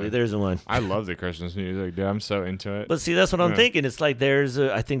 Exactly, there's one. I love the Christmas music, dude. I'm so into it. But see, that's what I'm thinking. It's like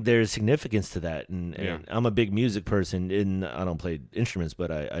I think there's significance to that, and I'm a big music person. And I don't play instruments,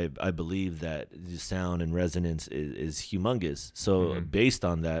 but I believe that the sound and resonance is humongous. So based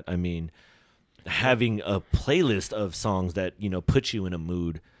on that, I mean, having a playlist of songs that put you in a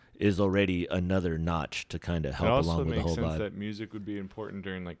mood is already another notch to kind of help along with the whole vibe. It also makes sense that music would be important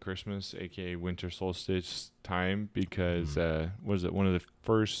during like Christmas, aka winter solstice time, because was it one of the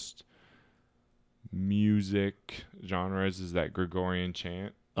first music genres is that Gregorian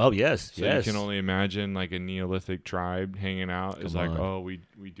chant? Oh yes, so you can only imagine like a Neolithic tribe hanging out. It's like, oh, we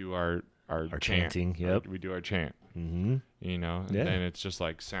do our chant. Chanting. Yep, we do our chant. Mm-hmm. And then it's just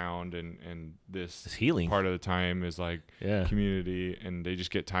like sound and this it's healing part of the time is like community, and they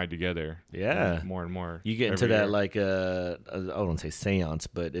just get tied together. More and more. You get into that like I don't say seance,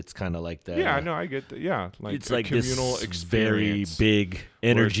 but it's kind of like that. Yeah, no, I get that. Yeah, like it's like communal this experience, very big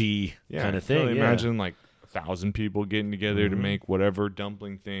energy kind of thing. Imagine like 1,000 people getting together to make whatever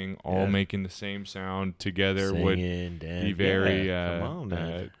dumpling thing, all making the same sound together. Singing, would dancing. be very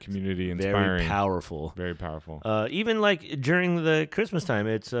community inspiring. Very powerful. Very powerful. Even like during the Christmas time,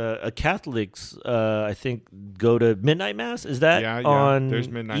 it's Catholics, I think, go to midnight mass. Is that on There's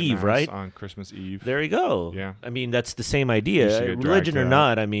midnight Eve, mass right? On Christmas Eve. There you go. Yeah. I mean, that's the same idea. Religion or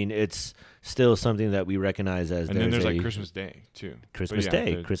not, I mean, it's still something that we recognize as. And then there's like Christmas Day too. Christmas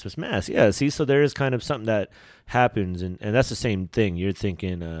Day, Christmas Mass. Yeah, see, so there is kind of something that happens, and that's the same thing. You're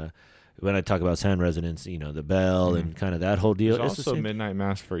thinking when I talk about sound resonance, the bell and kind of that whole deal. There's also midnight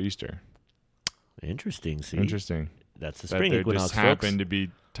mass for Easter. Interesting. See, interesting. That's the spring equinox. Just happen to be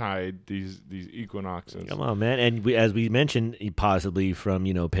tied these equinoxes. Come on, man! And as we mentioned, possibly from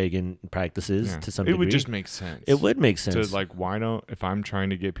pagan practices to some degree. It would just make sense. It would make sense. So like, why don't, if I'm trying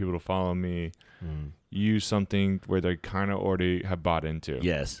to get people to follow me, use something where they kind of already have bought into?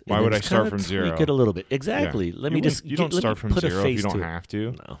 Yes. Why would I start from zero? Tweak it a little bit. Exactly. Yeah. Let me just. You don't start from zero if you don't have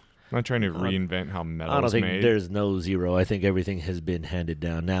to. No. I'm not trying to reinvent how metal is made. I don't think there's no zero. I think everything has been handed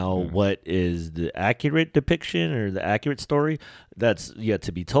down. Now, what is the accurate depiction or the accurate story? That's yet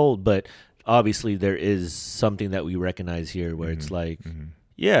to be told. But obviously, there is something that we recognize here where it's like,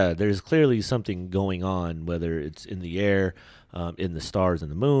 there's clearly something going on, whether it's in the air, in the stars and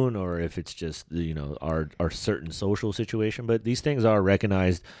the moon, or if it's just our certain social situation. But these things are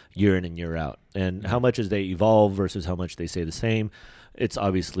recognized year in and year out. And how much as they evolve versus how much they stay the same, it's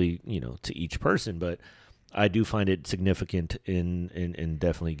obviously, to each person, but I do find it significant in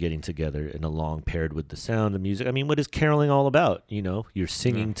definitely getting together and along paired with the sound, the music. I mean, what is caroling all about? You're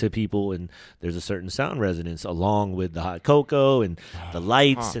singing to people, and there's a certain sound resonance along with the hot cocoa and the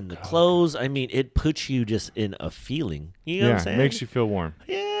lights and the clothes. I mean, it puts you just in a feeling. You know what I'm saying? It makes you feel warm.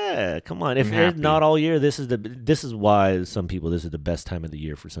 Yeah, come on. If not all year, this is why some people, this is the best time of the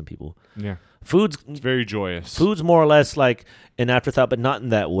year for some people. Yeah. It's very joyous. Food's more or less like an afterthought, but not in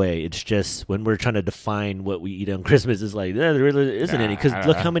that way. It's just when we're trying to define what we eat on Christmas, it's like, there really isn't any, because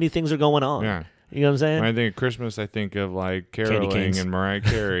look how many things are going on. Yeah. You know what I'm saying? When I think of Christmas, I think of like caroling and Mariah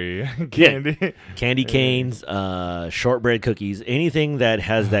Carey. Candy canes, shortbread cookies, anything that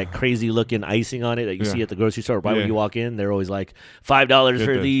has that crazy looking icing on it that you see at the grocery store. Right when you walk in, they're always like $5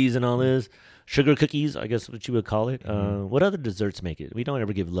 for these and all this. Sugar cookies, I guess what you would call it. What other desserts make it? We don't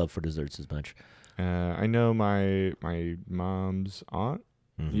ever give love for desserts as much. I know my mom's aunt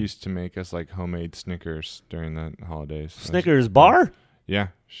used to make us like homemade Snickers during the holidays. Snickers bar? Yeah.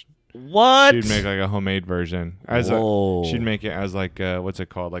 What? She'd make like a homemade version. She'd make it as like what's it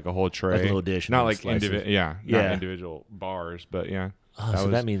called? Like a whole tray. Like a little dish. Not like not individual bars, but yeah. Oh,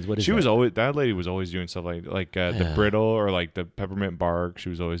 that means what is that lady was always doing stuff like the brittle or like the peppermint bark. She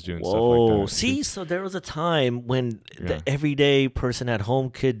was always doing stuff like that. See, so there was a time when the everyday person at home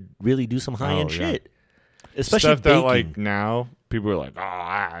could really do some high end shit. Especially stuff baking. That like now people are like,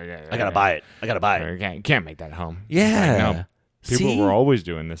 I gotta buy it. You can't make that at home. Yeah. Like, no. People were always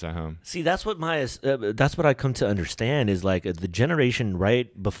doing this at home. See, that's what that's what I come to understand is like the generation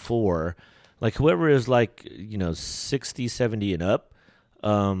right before, like whoever is like 60, 70 and up.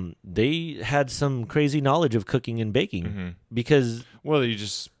 They had some crazy knowledge of cooking and baking because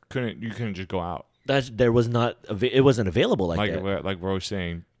you couldn't just go out. It wasn't available like that. Like Rose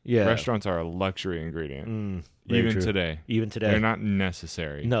saying, restaurants are a luxury ingredient. Even today, they're not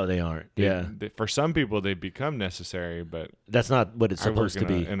necessary. No, they aren't. For some people, they become necessary, but that's not what it's supposed to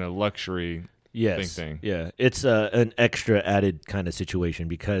be. In a luxury thing. Yeah, it's an extra added kind of situation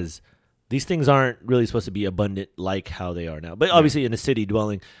because these things aren't really supposed to be abundant like how they are now. But obviously, in a city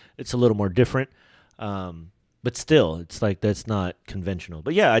dwelling, it's a little more different. But still, it's like that's not conventional.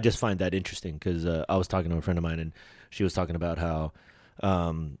 But yeah, I just find that interesting because I was talking to a friend of mine and she was talking about how,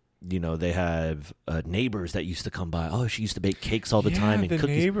 they have neighbors that used to come by. Oh, she used to bake cakes all the time and the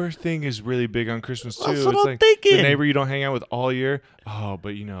cookies. Neighbor thing is really big on Christmas too. That's what it's I'm thinking. The neighbor you don't hang out with all year. Oh,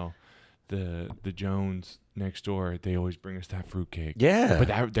 but the Jones next door, they always bring us that fruitcake. Yeah,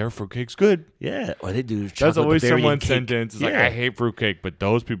 but their fruitcake's good. Yeah, or they do. That's always Bavarian someone's cake. sentence. It's like, I hate fruitcake, but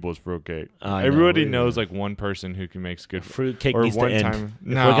those people's fruitcake. Everybody knows like one person who can make good fruitcake. Or needs one to end. time,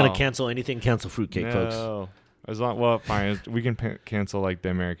 If we're gonna cancel anything, cancel fruitcake, folks. As long, fine. We can cancel like the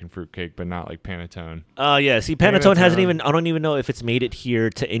American fruitcake, but not like Panettone. Yeah. See, Panettone hasn't even. I don't even know if it's made it here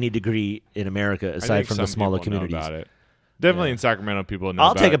to any degree in America, aside from the smaller communities. Know about it. Definitely in Sacramento, people know.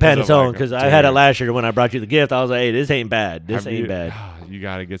 I'll take a Panettone because I had it last year when I brought you the gift. I was like, "Hey, this ain't bad. This ain't bad." You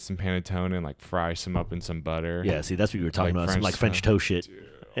got to get some Panettone and like fry some up in some butter. Yeah. See, that's what you were talking about. Some like French toast shit. Dude,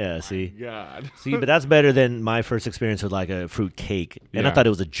 yeah. See. God. See, but that's better than my first experience with like a fruit cake, and I thought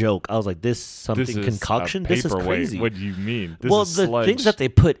it was a joke. I was like, "This concoction? This is crazy." What do you mean? Well, the things that they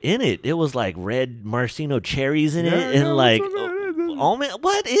put in it was like red maraschino cherries in it, and like almond.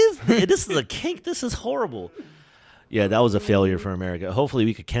 What is this? This is a cake. This is horrible. Yeah, that was a failure for America. Hopefully,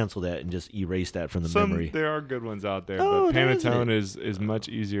 we could cancel that and just erase that from the memory. There are good ones out there, but Panettone is much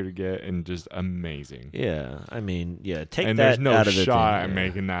easier to get and just amazing. Yeah, I mean, take and that no out of the shot thing. at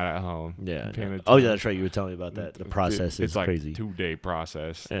making that at home. Yeah. Oh, yeah, that's right. You were telling me about that. The process is like crazy. It's like 2-day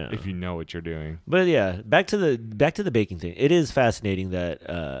process if you know what you're doing. But yeah, back to the baking thing. It is fascinating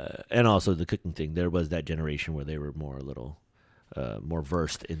that, and also the cooking thing. There was that generation where they were more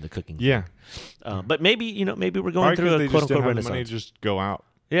versed in the cooking. Yeah. But maybe we're going through a quote unquote renaissance. Money to just go out.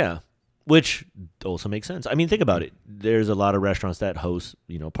 Yeah. Which also makes sense. I mean, think about it. There's a lot of restaurants that host,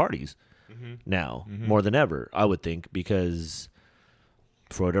 parties now more than ever, I would think, because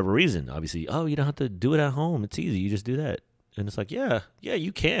for whatever reason, obviously, you don't have to do it at home. It's easy. You just do that. And it's like, yeah,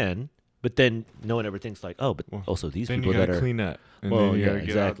 you can. But then no one ever thinks like, but also these people that are clean up. And well, then you yeah, gotta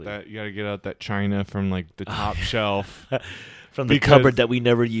exactly. You got to get out that china from like the top shelf. From the cupboard that we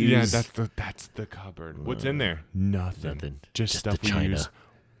never use. Yeah, that's the cupboard. What's in there? Nothing. Just stuff we use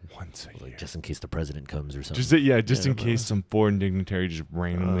once a year. Just in case the president comes or something. Just in case some foreign dignitary just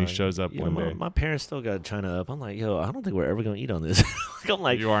randomly shows up one day. My parents still got China up. I'm like, I don't think we're ever going to eat on this. I'm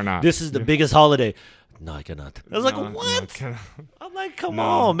like, you are not. This is the biggest holiday. No, I cannot. I was like, what? I'm like, come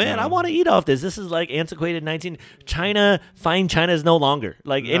on, man. I want to eat off this. This is like antiquated fine China is no longer.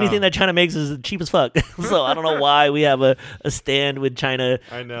 Like anything that China makes is cheap as fuck. So I don't know why we have a stand with China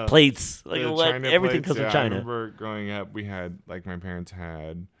plates. Like everything comes from China. I remember growing up, we had, like my parents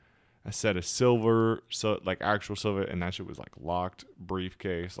had a set of silver, like actual silver, and that shit was like locked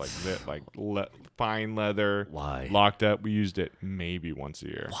briefcase, like that, like fine leather. Why? Locked up. We used it maybe once a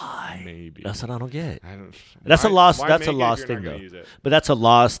year. Why? Maybe. That's what I don't get. That's a lost thing though. But that's a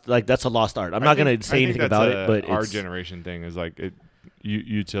lost art. I'm not going to say anything about it, but our generation thing is like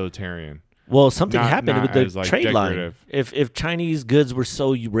utilitarian. Well, something happened with the trade decorative. line. If Chinese goods were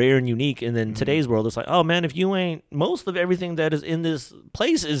so rare and unique, and then today's world, it's like, oh man, if you ain't, most of everything that is in this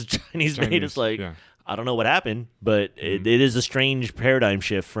place is Chinese made. It's like, I don't know what happened, but it is a strange paradigm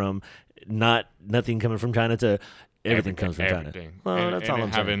shift from nothing coming from China to everything comes from China. Well, that's all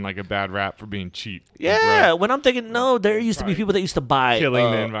I'm saying. Having like a bad rap for being cheap. Yeah, when I'm thinking, no, there used to be people that used to buy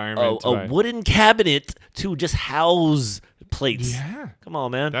killing the environment, a wooden cabinet to just house plates. Yeah. Come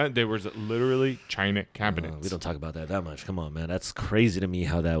on, man. There was literally China cabinets. We don't talk about that much. Come on, man. That's crazy to me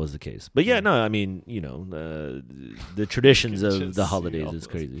how that was the case. But yeah, no, I mean, the traditions of the holidays is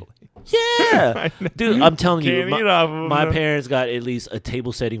crazy. Yeah. Dude, I'm telling you, my parents got at least a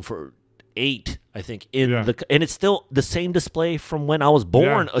table setting for 8, I think, and it's still the same display from when I was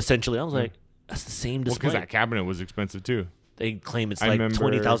born, essentially. I was like, that's the same display. Because that cabinet was expensive too. They claim it's like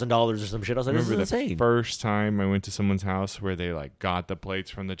 $20,000 or some shit. I was like, this is insane. The first time I went to someone's house where they like got the plates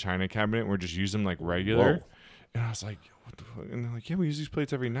from the China cabinet and just use them like regular. Whoa. And I was like, what the fuck? And they're like, yeah, we use these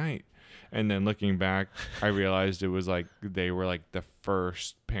plates every night. And then looking back, I realized it was like they were like the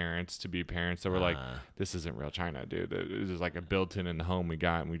first parents to be parents that were like, this isn't real China, dude. This is like a built-in in the home we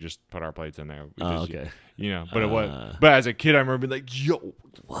got, and we just put our plates in there. Okay. But it was. But as a kid, I remember being like, yo,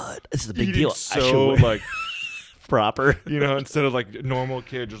 what? This is a big deal. So like proper, instead of like normal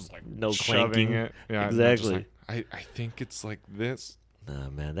kid just like no shoving clanking it. Yeah, exactly. Like, I think it's like this. Nah,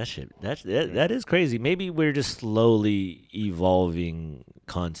 man, that is crazy. Maybe we're just slowly evolving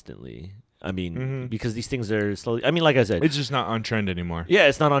constantly. I mean, because these things are slowly. I mean, like I said, it's just not on trend anymore. Yeah,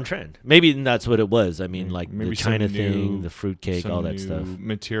 it's not on trend. Maybe that's what it was. I mean, like maybe the China thing, the fruitcake, all that stuff. Earth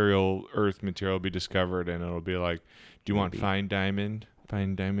material will be discovered, and it'll be like, do you want fine diamond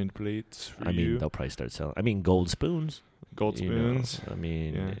plates for you? I mean, they'll probably start selling. I mean, gold spoons. Gold spoons. I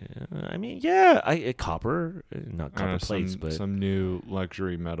mean, copper, not copper plates, but some new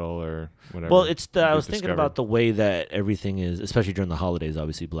luxury metal or whatever. Well, I was thinking about the way that everything is, especially during the holidays.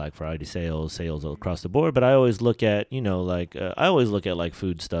 Obviously, Black Friday sales across the board. But I always look at, like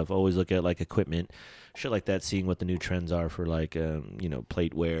food stuff. Always look at like equipment, shit like that. Seeing what the new trends are for like,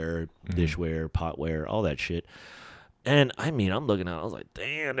 plateware, dishware, potware, all that shit. And I mean, I'm looking at I was like,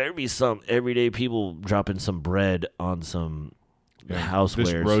 damn, there'd be some everyday people dropping some bread on some housewares.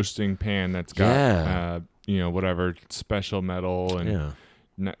 This roasting pan that's got, whatever special metal and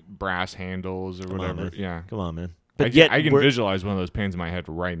brass handles or whatever. Come on, man. But I can visualize one of those pans in my head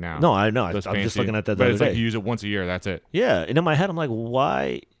right now. No, I know. I'm just looking at that the other day. But it's like you use it once a year. That's it. Yeah. And in my head, I'm like,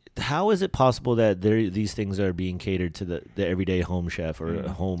 why? How is it possible that these things are being catered to the everyday home chef or a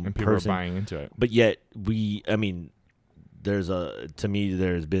home and people person? Are buying into it? But yet there's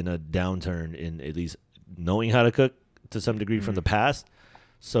been a downturn in at least knowing how to cook to some degree from the past.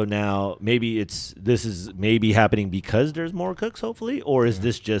 So now maybe this is happening because there's more cooks, hopefully, or is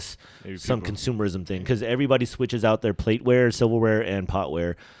this just some consumerism thing? Because everybody switches out their plateware, silverware, and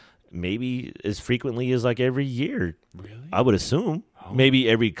potware maybe as frequently as like every year. Really? I would assume maybe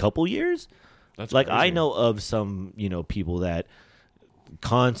every couple years. That's like crazy. I know of some people that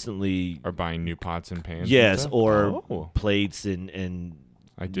constantly are buying new pots and pans. Yes, or plates and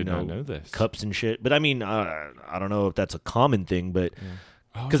I did not know this. Cups and shit. But I mean, I don't know if that's a common thing, but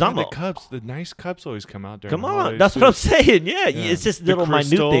because the nice cups always come out. Come on, that's what I'm saying. Yeah, it's just little minute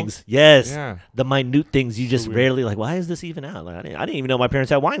things. Yes, the minute things you just rarely like. Why is this even out? Like, I didn't even know my parents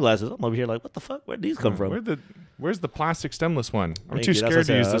had wine glasses. I'm over here like, what the fuck? Where'd these come from? Where's the plastic stemless one? I'm too scared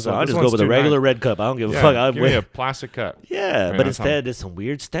to use this one. I'll just go with a regular red cup. I don't give a fuck. Give me a plastic cup. Yeah, but instead there's some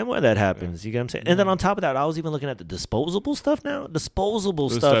weird stemware that happens. You get what I'm saying? And then on top of that, I was even looking at the disposable stuff now. Disposable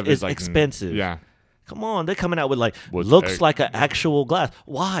stuff is like, expensive. Yeah. Come on, they're coming out with looks like an actual glass.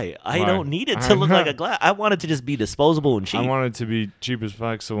 Why? I don't need it to look like a glass. I want it to just be disposable and cheap. I want it to be cheap as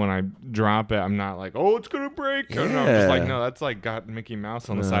fuck, so when I drop it, I'm not like, oh, it's gonna break. Yeah. No, I'm just like, no, that's like got Mickey Mouse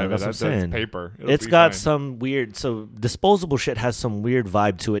on the side of it. That's paper. It's got some weird. So disposable shit has some weird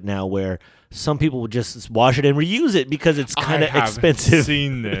vibe to it now, where some people will just wash it and reuse it because it's kind of expensive. I've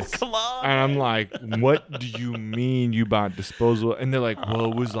seen this. Come on. And I'm like, what do you mean you bought disposable? And they're like,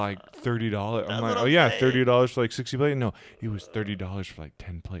 well, it was like $30. I'm like, $30 for like 60 plates? No, it was $30 for like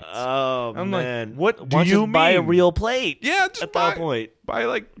 10 plates. Oh, I'm man. Like, what do you mean? Buy a real plate. Yeah, just at that point. Buy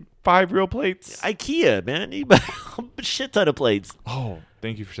like 5 real plates. IKEA, man. You buy a shit ton of plates. Oh,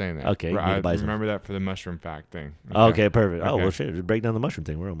 thank you for saying that. Okay. I remember that for the mushroom fact thing. Okay, perfect. Okay. Oh, well, shit. Just break down the mushroom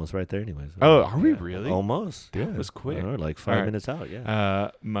thing. We're almost right there anyways. Oh, are we really? Almost. Yeah. That was quick. We're like 5 minutes out,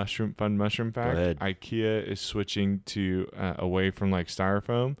 mushroom fact. IKEA is switching to away from like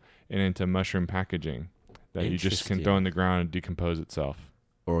styrofoam and into mushroom packaging that you just can throw in the ground and decompose itself.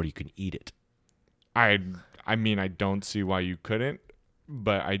 Or you can eat it. I mean, I don't see why you couldn't,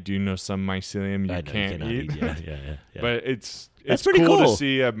 but I do know some mycelium you can't eat. Yeah. But it's pretty cool to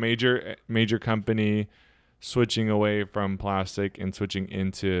see a major company switching away from plastic and switching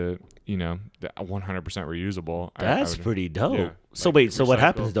into, the 100% reusable. That's pretty dope. Yeah, so wait, so what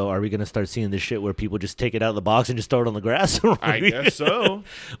happens though? Are we going to start seeing this shit where people just take it out of the box and just throw it on the grass? I guess so.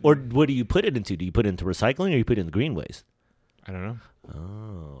 Or what do you put it into? Do you put it into recycling or you put it in the green waste? I don't know.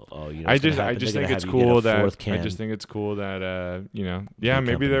 I just think it's cool that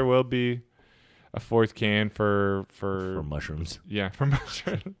maybe there will be a fourth can for mushrooms. Yeah, for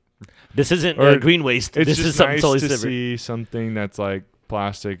mushrooms. This isn't green waste. It's this just is something nice totally to different. see something that's like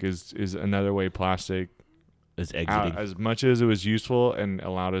plastic is another way plastic is exiting. As much as it was useful and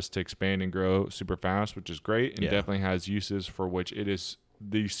allowed us to expand and grow super fast, which is great, and definitely has uses for which it is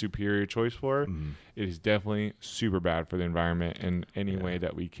the superior choice for. It is definitely super bad for the environment, and any way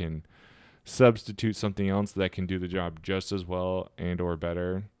that we can substitute something else that can do the job just as well and or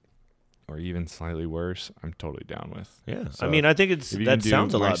better or even slightly worse, I'm totally down with. Yeah. So I mean, I think that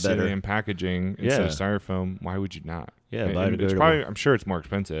sounds a lot better. In packaging instead of styrofoam, why would you not? Yeah, it's probably, I'm sure it's more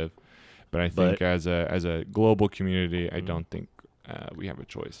expensive, but I think as a global community, I don't think we have a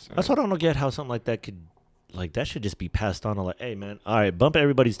choice. That's what I don't get, how something like that could, like, that should just be passed on to, like, hey man, all right, bump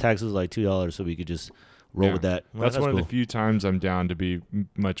everybody's taxes like $2 so we could just roll with that. Well, that's one of the few times I'm down to be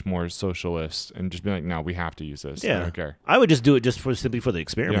much more socialist and just be like, no, we have to use this. I don't care. I would just do it just simply for the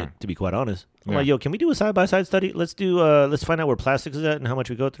experiment, to be quite honest. I'm like, yo, can we do a side-by-side study? Let's find out where plastics is at and how much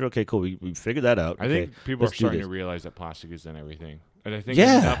we go through. Okay, cool. We figured that out. I think people are starting to realize that plastic is in everything. And I think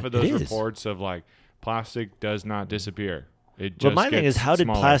enough of those reports of like plastic does not disappear. It just But my thing is, how did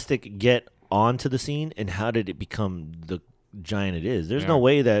smaller. plastic get onto the scene and how did it become the giant it is? There's no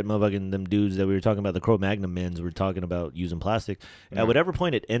way that motherfucking them dudes that we were talking about, the Cro-Magnon men's, were talking about using plastic. At whatever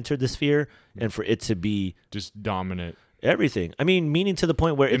point it entered the sphere and for it to be just dominant everything. I mean, meaning to the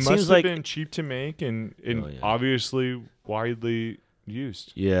point where it seems must like have been cheap to make and obviously widely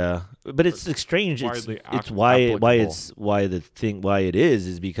used. Yeah, but it's strange. It's why it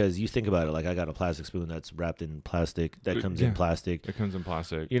is because you think about it. Like I got a plastic spoon that's wrapped in plastic that comes in plastic. It comes in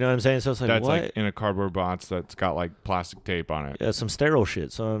plastic. You know what I'm saying? So it's like that's what? like in a cardboard box that's got like plastic tape on it. Yeah, some sterile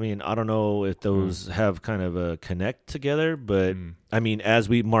shit. So I mean, I don't know if those have kind of a connect together, but I mean, as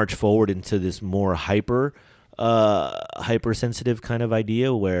we march forward into this more hypersensitive kind of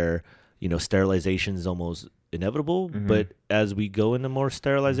idea where sterilization is almost inevitable, but as we go into more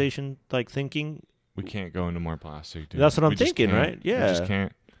sterilization like thinking, we can't go into more plastic, dude. That's what I'm thinking, right? Yeah, we just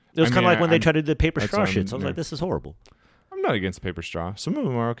can't. It was kind of like when they tried to do the paper straw shit. So I was like, this is horrible. I'm not against paper straw. Some of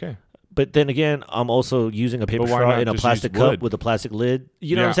them are okay. But then again, I'm also using a paper straw in a plastic cup with a plastic lid.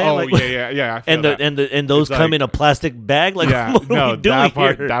 You know what I'm saying? Oh, like, yeah. And those come in a plastic bag. Like, what are we doing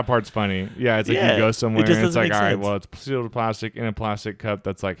here? That part's funny. Yeah, it's like you go somewhere and it's like, all right, well, it's sealed plastic in a plastic cup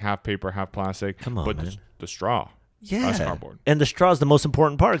that's like half paper, half plastic. Come on, but man. The straw. Yeah, that's cardboard. And the straw is the most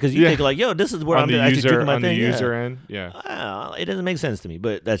important part because you think like, yo, this is where I'm actually drinking my thing. On the user end, it doesn't make sense to me,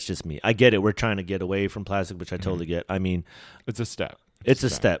 but that's just me. I get it. We're trying to get away from plastic, which I totally get. I mean, it's a step. It's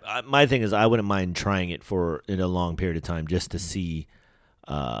a step. My thing is, I wouldn't mind trying it in a long period of time just to see,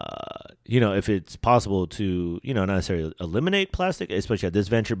 if it's possible to, not necessarily eliminate plastic, especially at this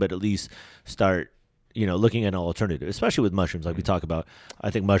venture, but at least start, looking at an alternative, especially with mushrooms, like we talk about. I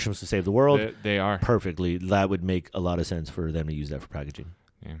think mushrooms to save the world. They are perfectly. That would make a lot of sense for them to use that for packaging.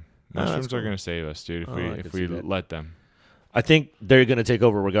 Yeah, mushrooms are going to save us, dude. If we let them. I think they're going to take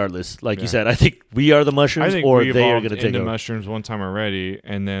over regardless. Like you said, I think we are the mushrooms, or they are going to take over. Mushrooms one time already,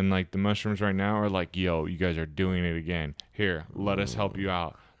 and then like the mushrooms right now are like, yo, you guys are doing it again. Here, let us help you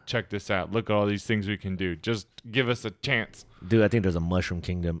out. Check this out. Look at all these things we can do. Just give us a chance. Dude, I think there's a mushroom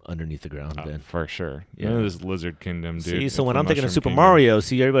kingdom underneath the ground. Then for sure. None of this lizard kingdom, dude. See, so when I'm thinking of Super Mario,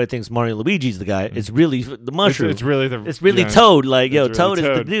 everybody thinks Mario and Luigi's the guy. It's really the mushroom. It's really Toad. Like, yo, Toad is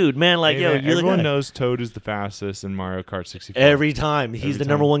the dude, man. Like, yo, everyone knows Toad is the fastest in Mario Kart 64. Every time. He's the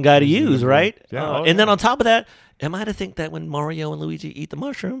number one guy to use, right? Yeah. And then on top of that, am I to think that when Mario and Luigi eat the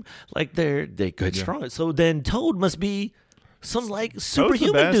mushroom, like they get strong? So then Toad must be some like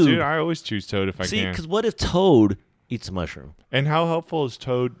superhuman dude. I always choose Toad if I can. See, because what if Toad eats a mushroom? And how helpful is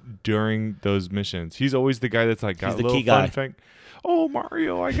Toad during those missions? He's always the guy that's like got He's a the little key guy. fun fact. Oh,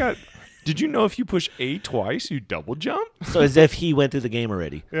 Mario, I got. Did you know if you push A twice, you double jump? So as if he went through the game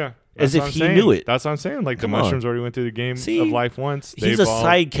already. Yeah. As if he knew it. That's what I'm saying. Like the mushrooms already went through the game of life once. He's a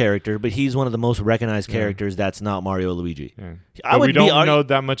side character, but he's one of the most recognized characters that's not Mario or Luigi. Yeah. We don't know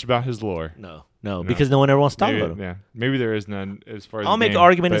that much about his lore. No, because no one ever wants to talk about him. Yeah, maybe there is none as far as I'll make the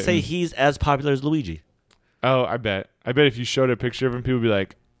argument and say he's as popular as Luigi. Oh, I bet if you showed a picture of him, people would be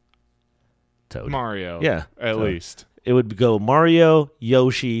like, Toad. Mario. Yeah. At least. It would go Mario,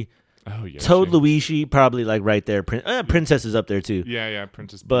 Yoshi, Toad, Luigi, probably like right there. Princess is up there too. Yeah,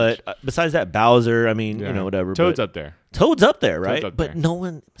 Princess. But besides that, Bowser, I mean, whatever. Toad's up there. Toad's up there, right? But no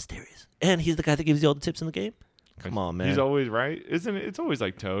one mysterious. And he's the guy that gives you all the tips in the game. Come on, man. He's always right, isn't it? It's always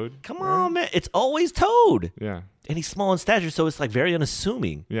like Toad. Come on, man. It's always Toad. Yeah. And he's small in stature, so it's like very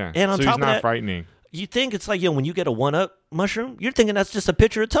unassuming. Yeah. And on top he's of not that, frightening. You think it's like, when you get a 1-up mushroom, you're thinking that's just a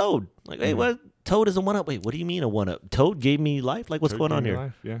picture of Toad. Like, hey, what? Toad is a 1-up. Wait, what do you mean a 1-up? Toad gave me life? Like, what's going on here?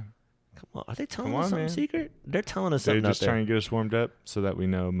 Life, yeah. Come on. Are they telling us something secret? They're telling us something. They're just trying to get us warmed up so that we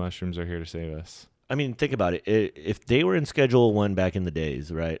know mushrooms are here to save us. I mean, think about it. If they were in Schedule 1 back in the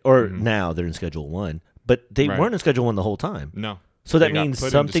days, right? Or now they're in Schedule 1, but they weren't in Schedule 1 the whole time. No. So that means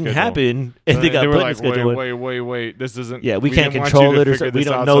something happened and they got put in Schedule 1. Wait. This isn't. Yeah, we can't control it or something. We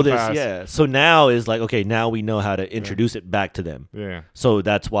don't know this. Fast. Yeah. So now is like, okay, now we know how to introduce it back to them. Yeah. So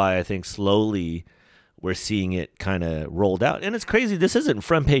that's why I think slowly we're seeing it kind of rolled out. And it's crazy. This isn't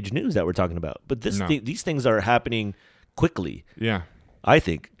front page news that we're talking about, but these things are happening quickly. Yeah. I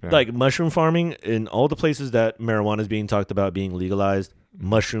think like mushroom farming in all the places that marijuana is being talked about being legalized,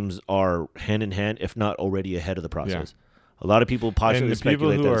 mushrooms are hand in hand, if not already ahead of the process. Yeah. A lot of people possibly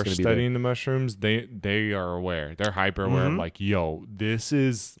speculate that it's going to be people who are studying the mushrooms, they are aware. They're hyper aware of like, yo, this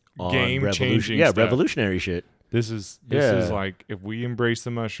is game changing. Yeah, revolutionary shit. This is like, if we embrace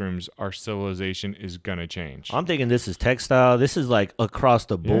the mushrooms, our civilization is gonna change. I'm thinking this is textile. This is like across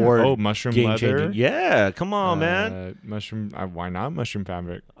the board. Oh, mushroom leather. Changing. Yeah, come on, man. Mushroom. Why not mushroom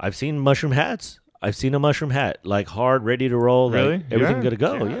fabric? I've seen mushroom hats. I've seen a mushroom hat, like hard, ready to roll. Really? Like, everything good to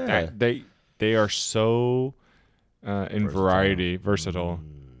go. Yeah. They are so in variety, versatile,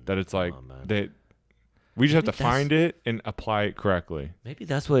 that it's like we just have to find it and apply it correctly. Maybe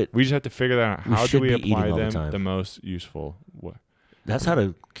that's what we just have to figure that out. How do we apply them the most useful? That's how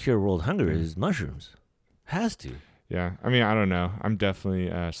to cure world hunger is mushrooms. Has to. Yeah, I mean, I don't know. I'm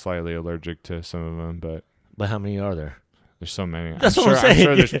definitely slightly allergic to some of them, but how many are there? There's so many. That's what I'm saying. I'm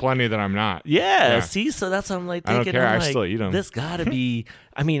sure there's plenty that I'm not. Yeah, see, so that's what I'm like thinking. I don't care. I still eat them. This gotta be.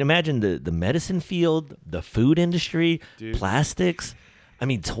 I mean, imagine the medicine field, the food industry, plastics. I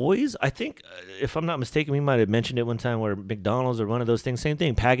mean, toys. I think, if I'm not mistaken, we might have mentioned it one time where McDonald's or one of those things, same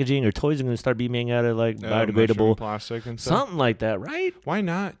thing. Packaging or toys are going to start being made out of like biodegradable plastic and stuff. Something like that, right? Why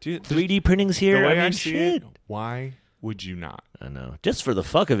not? Dude, 3D printing's here. The way I mean, see it, why would you not? I know. Just for the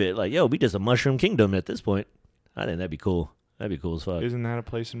fuck of it, like, yo, we just a mushroom kingdom at this point. I think that'd be cool. That'd be cool as fuck. Isn't that a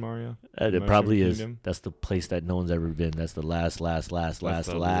place in Mario? It probably Kingdom? Is. That's the place that no one's ever been. That's the last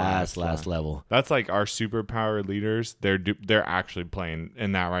level. That's like our superpower leaders. They're actually playing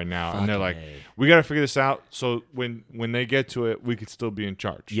in that right now, and they're like, we got to figure this out. So when they get to it, we could still be in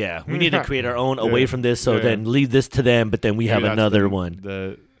charge. Yeah, we need to create our own away from this. So then leave this to them, but then we have another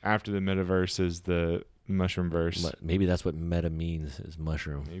one. After the metaverse is the mushroom verse. Maybe that's what meta means, is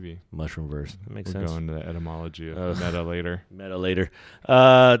mushroom. Maybe mushroom verse. That makes sense. We'll go into the etymology of meta later.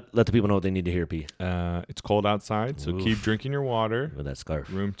 Let the people know what they need to hear, P. It's cold outside, so keep drinking your water. With that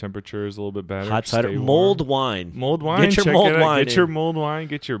scarf. Room temperature is a little bit better. Hot cider, mulled wine. Mulled wine. Get your mulled wine. Get your mulled wine.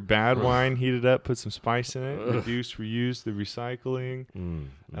 Get your bad wine. Heat it up. Put some spice in it. Reduce, reuse, the recycling.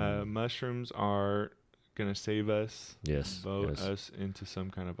 Mushrooms are gonna save us. Vote us into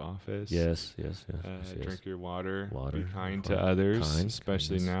some kind of office. Yes. Drink your water. Be kind to others,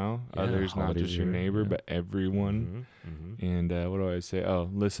 especially now. Others, not just your neighbor, but everyone. And what do I say? Oh,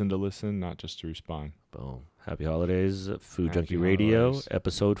 listen, not just to respond. Boom. Happy holidays, Food Junkie Radio,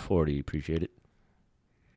 episode 40. Appreciate it.